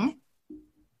thing,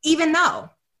 even though.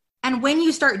 And when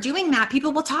you start doing that,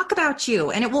 people will talk about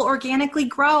you and it will organically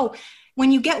grow.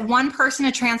 When you get one person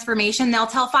a transformation, they'll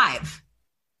tell 5.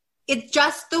 It's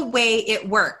just the way it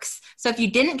works. So if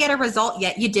you didn't get a result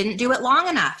yet, you didn't do it long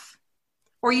enough,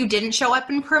 or you didn't show up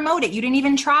and promote it. You didn't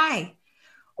even try.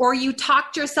 Or you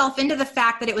talked yourself into the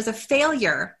fact that it was a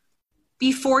failure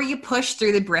before you push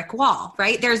through the brick wall,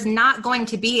 right? There's not going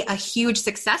to be a huge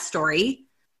success story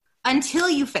until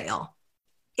you fail.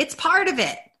 It's part of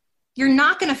it. You're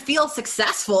not going to feel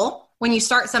successful when you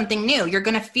start something new. You're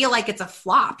going to feel like it's a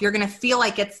flop. You're going to feel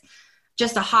like it's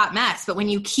just a hot mess. But when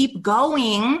you keep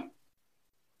going,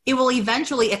 it will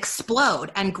eventually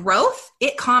explode. And growth,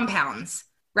 it compounds,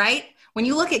 right? When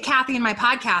you look at Kathy and my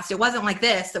podcast, it wasn't like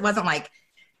this. It wasn't like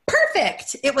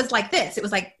perfect. It was like this. It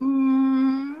was like,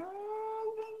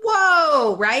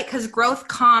 whoa, right? Because growth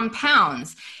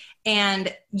compounds.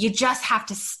 And you just have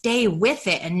to stay with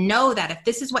it and know that if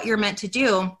this is what you're meant to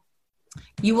do,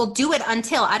 you will do it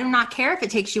until, I do not care if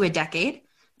it takes you a decade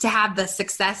to have the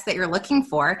success that you're looking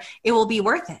for, it will be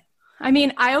worth it. I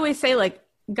mean, I always say, like,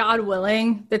 God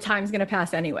willing, the time's going to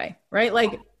pass anyway, right?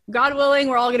 Like, God willing,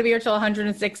 we're all going to be here till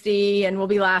 160 and we'll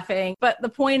be laughing. But the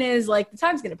point is, like, the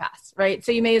time's going to pass, right?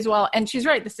 So you may as well. And she's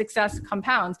right. The success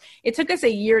compounds. It took us a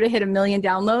year to hit 1 million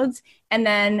downloads. And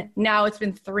then now it's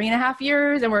been 3.5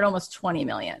 years and we're at almost 20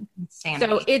 million. Insanity.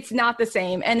 So it's not the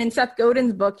same. And in Seth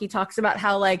Godin's book, he talks about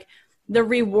how, like, the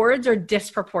rewards are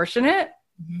disproportionate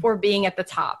for being at the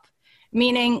top.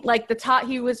 Meaning, like, the top,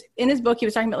 he was in his book, he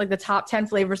was talking about like the top 10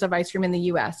 flavors of ice cream in the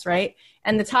US, right?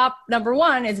 And the top number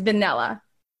 1 is vanilla.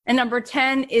 And number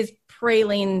 10 is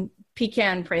praline,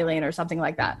 pecan praline or something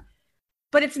like that.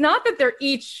 But it's not that they're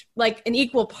each like an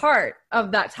equal part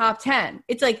of that top 10.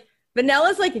 It's like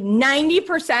vanilla's like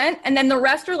 90% and then the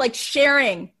rest are like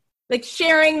sharing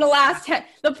the last 10.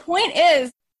 The point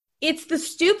is, it's the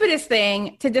stupidest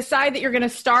thing to decide that you're going to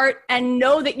start and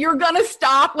know that you're going to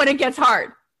stop when it gets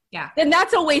hard. Yeah. Then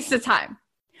that's a waste of time.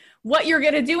 What you're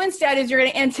going to do instead is you're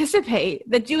going to anticipate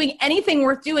that doing anything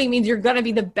worth doing means you're going to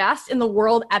be the best in the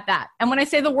world at that. And when I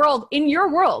say the world, in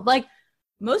your world, like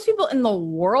most people in the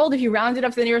world, if you round it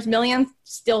up to the nearest million,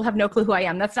 still have no clue who I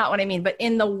am. That's not what I mean. But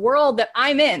in the world that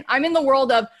I'm in the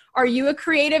world of, are you a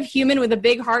creative human with a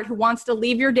big heart who wants to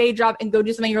leave your day job and go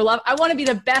do something you love? I want to be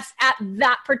the best at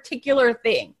that particular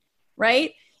thing,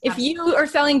 right? If you are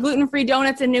selling gluten-free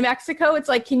donuts in New Mexico, it's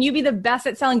like, can you be the best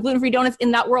at selling gluten-free donuts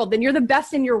in that world? Then you're the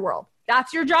best in your world.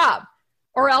 That's your job.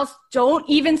 Or else don't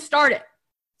even start it.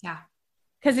 Yeah.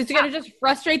 Because it's going to just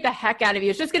frustrate the heck out of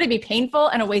you. It's just going to be painful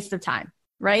and a waste of time,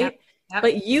 right? Yep.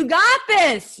 But you got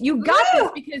this. You got this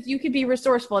because you could be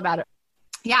resourceful about it.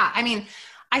 Yeah. I mean,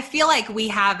 I feel like we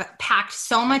have packed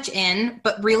so much in,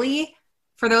 but really,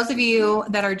 for those of you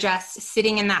that are just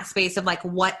sitting in that space of like,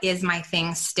 what is my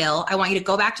thing still? I want you to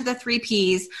go back to the 3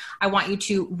 Ps. I want you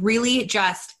to really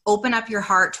just open up your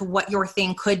heart to what your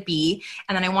thing could be.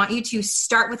 And then I want you to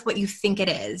start with what you think it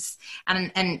is.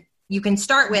 And you can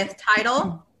start with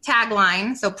title,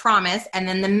 tagline, so promise, and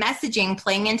then the messaging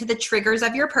playing into the triggers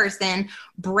of your person.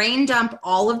 Brain dump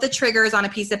all of the triggers on a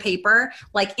piece of paper.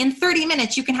 Like in 30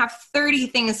 minutes, you can have 30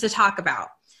 things to talk about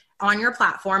on your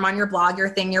platform, on your blog, your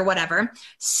thing, your whatever.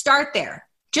 Start there.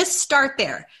 Just start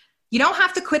there. You don't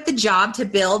have to quit the job to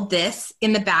build this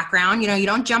in the background. You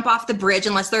don't jump off the bridge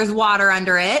unless there's water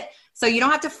under it. So you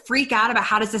don't have to freak out about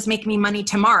how does this make me money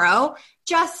tomorrow.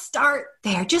 Just start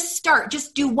there. Just start.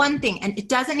 Just do one thing. And it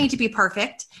doesn't need to be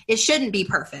perfect. It shouldn't be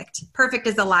perfect. Perfect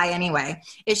is a lie anyway.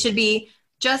 It should be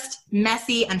just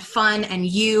messy and fun and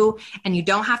you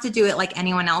don't have to do it like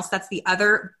anyone else. That's the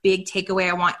other big takeaway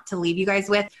I want to leave you guys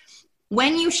with.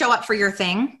 When you show up for your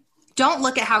thing, don't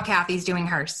look at how Kathy's doing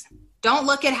hers. Don't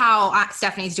look at how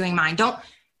Stephanie's doing mine. Don't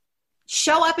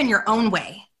show up in your own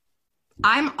way.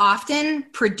 I'm often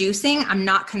producing, I'm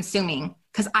not consuming,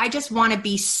 because I just want to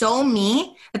be so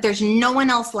me that there's no one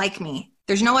else like me.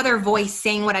 There's no other voice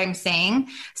saying what I'm saying.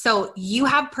 So you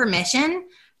have permission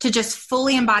to just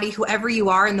fully embody whoever you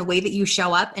are in the way that you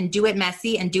show up and do it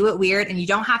messy and do it weird. And you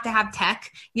don't have to have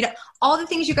tech. All the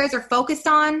things you guys are focused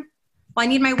on. Well, I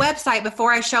need my website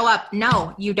before I show up.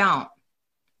 No, you don't.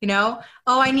 Oh,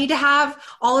 I need to have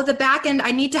all of the back end.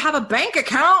 I need to have a bank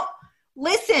account.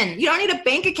 Listen, you don't need a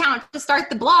bank account to start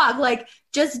the blog. Like,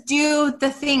 just do the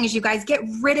things, you guys. Get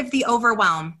rid of the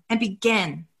overwhelm and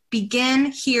begin. Begin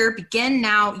here. Begin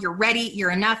now. You're ready.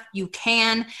 You're enough. You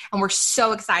can. And we're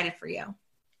so excited for you.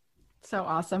 So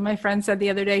awesome. My friend said the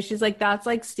other day, she's like, that's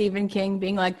like Stephen King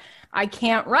being like, I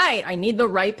can't write. I need the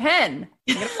right pen.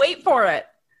 I'm going to wait for it.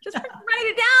 Just write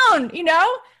it down,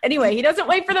 Anyway, he doesn't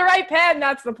wait for the right pen.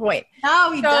 That's the point.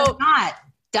 No, he does not.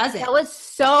 Does it? That was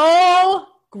so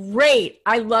great.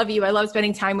 I love you. I love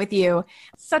spending time with you.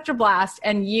 Such a blast.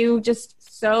 And you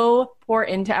just so pour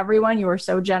into everyone. You are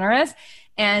so generous.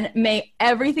 And may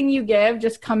everything you give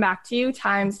just come back to you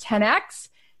times 10x.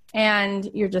 And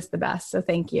you're just the best. So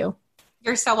thank you.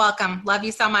 You're so welcome. Love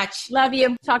you so much. Love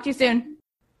you. Talk to you soon.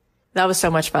 That was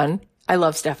so much fun. I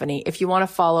love Stephanie. If you want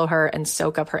to follow her and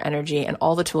soak up her energy and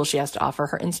all the tools she has to offer,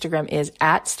 her Instagram is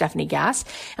 @StephanieGass,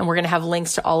 and we're going to have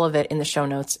links to all of it in the show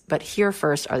notes. But here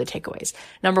first are the takeaways.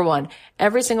 Number 1,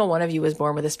 every single one of you was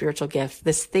born with a spiritual gift,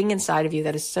 this thing inside of you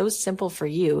that is so simple for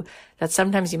you that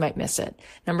sometimes you might miss it.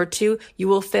 Number 2, you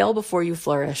will fail before you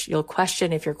flourish. You'll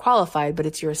question if you're qualified, but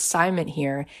it's your assignment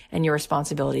here and your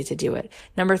responsibility to do it.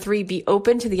 Number 3, be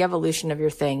open to the evolution of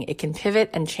your thing. It can pivot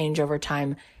and change over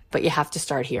time, but you have to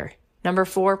start here. Number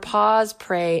 4, pause,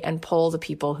 pray, and poll the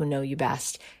people who know you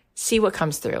best. See what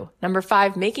comes through. Number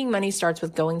 5, making money starts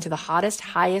with going to the hottest,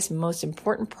 highest, most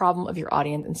important problem of your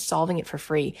audience and solving it for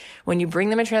free. When you bring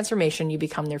them a transformation, you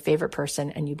become their favorite person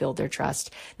and you build their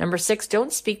trust. Number 6,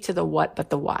 don't speak to the what,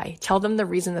 but the why. Tell them the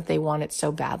reason that they want it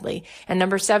so badly. And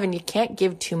number 7, you can't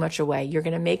give too much away. You're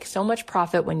going to make so much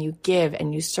profit when you give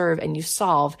and you serve and you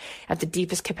solve at the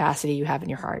deepest capacity you have in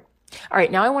your heart. All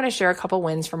right, now I want to share a couple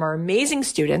wins from our amazing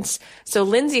students. So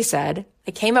Lindsay said,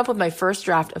 I came up with my first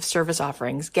draft of service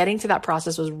offerings. Getting to that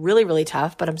process was really, really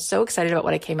tough, but I'm so excited about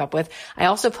what I came up with. I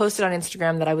also posted on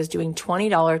Instagram that I was doing $20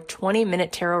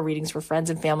 20-minute tarot readings for friends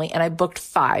and family, and I booked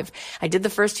 5. I did the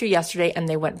first 2 yesterday, and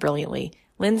they went brilliantly.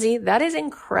 Lindsay, that is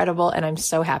incredible, and I'm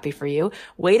so happy for you.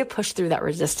 Way to push through that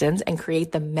resistance and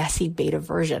create the messy beta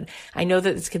version. I know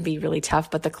that this can be really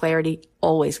tough, but the clarity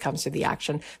always comes through the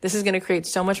action. This is going to create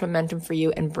so much momentum for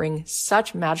you and bring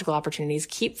such magical opportunities.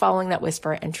 Keep following that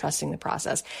whisper and trusting the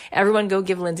process. Everyone go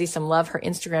give Lindsay some love. Her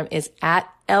Instagram is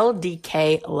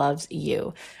 @LDKLovesYou.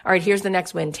 All right, here's the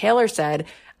next win. Taylor said,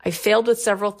 I failed with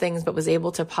several things, but was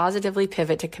able to positively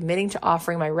pivot to committing to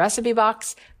offering my recipe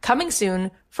box coming soon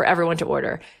for everyone to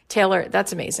order. Taylor,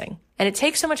 that's amazing. And it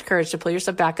takes so much courage to pull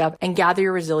yourself back up and gather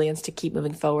your resilience to keep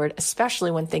moving forward,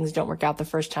 especially when things don't work out the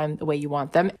first time the way you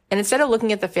want them. And instead of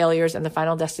looking at the failures and the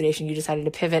final destination, you decided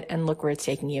to pivot and look where it's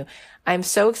taking you. I'm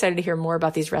so excited to hear more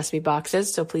about these recipe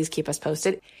boxes, so please keep us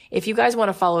posted. If you guys want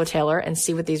to follow Taylor and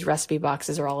see what these recipe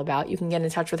boxes are all about, you can get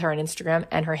in touch with her on Instagram,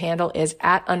 and her handle is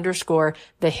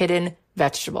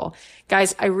 @_thehiddenvegetable.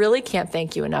 Guys, I really can't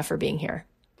thank you enough for being here.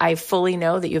 I fully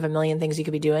know that you have a million things you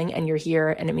could be doing, and you're here,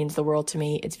 and it means the world to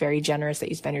me. It's very generous that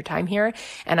you spend your time here,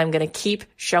 and I'm going to keep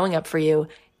showing up for you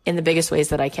in the biggest ways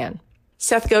that I can.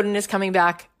 Seth Godin is coming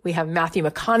back. We have Matthew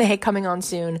McConaughey coming on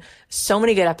soon. So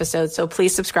many good episodes. So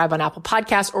please subscribe on Apple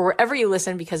Podcasts or wherever you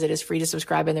listen, because it is free to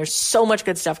subscribe. And there's so much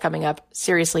good stuff coming up.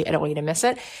 Seriously, I don't want you to miss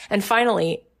it. And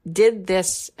finally, did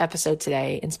this episode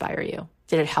today inspire you?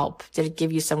 Did it help? Did it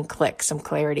give you some click, some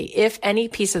clarity? If any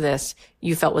piece of this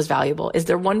you felt was valuable, is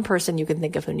there one person you can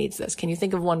think of who needs this? Can you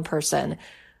think of one person?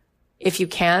 If you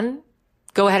can,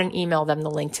 go ahead and email them the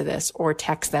link to this, or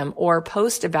text them, or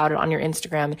post about it on your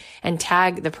Instagram and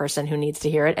tag the person who needs to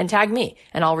hear it, and tag me,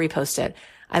 and I'll repost it.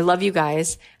 I love you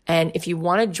guys. And if you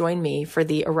want to join me for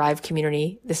the Arrive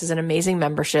community, this is an amazing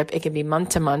membership. It can be month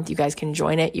to month. You guys can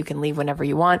join it. You can leave whenever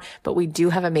you want, but we do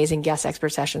have amazing guest expert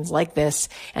sessions like this.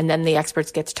 And then the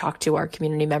experts get to talk to our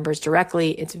community members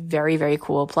directly. It's very, very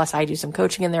cool. Plus I do some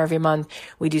coaching in there every month.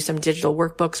 We do some digital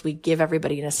workbooks. We give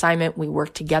everybody an assignment. We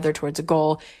work together towards a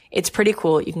goal. It's pretty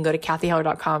cool. You can go to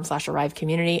kathyheller.com/Arrive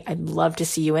community. I'd love to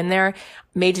see you in there.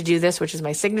 Made to Do This, which is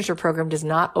my signature program, does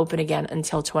not open again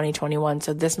until 2021.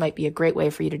 So this might be a great way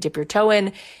for you to dip your toe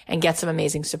in and get some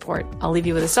amazing support. I'll leave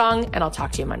you with a song, and I'll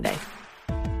talk to you Monday.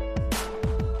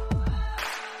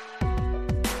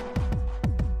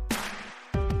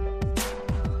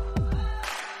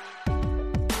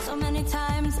 So many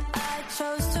times I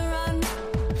chose to run.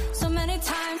 So many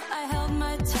times I held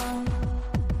my tongue.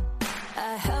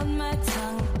 I held my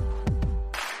tongue.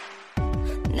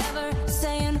 Never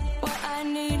saying what I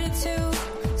needed to.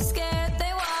 Scared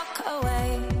they walk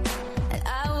away and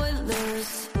I would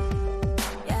lose.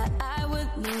 Yeah, I would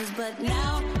lose, but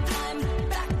now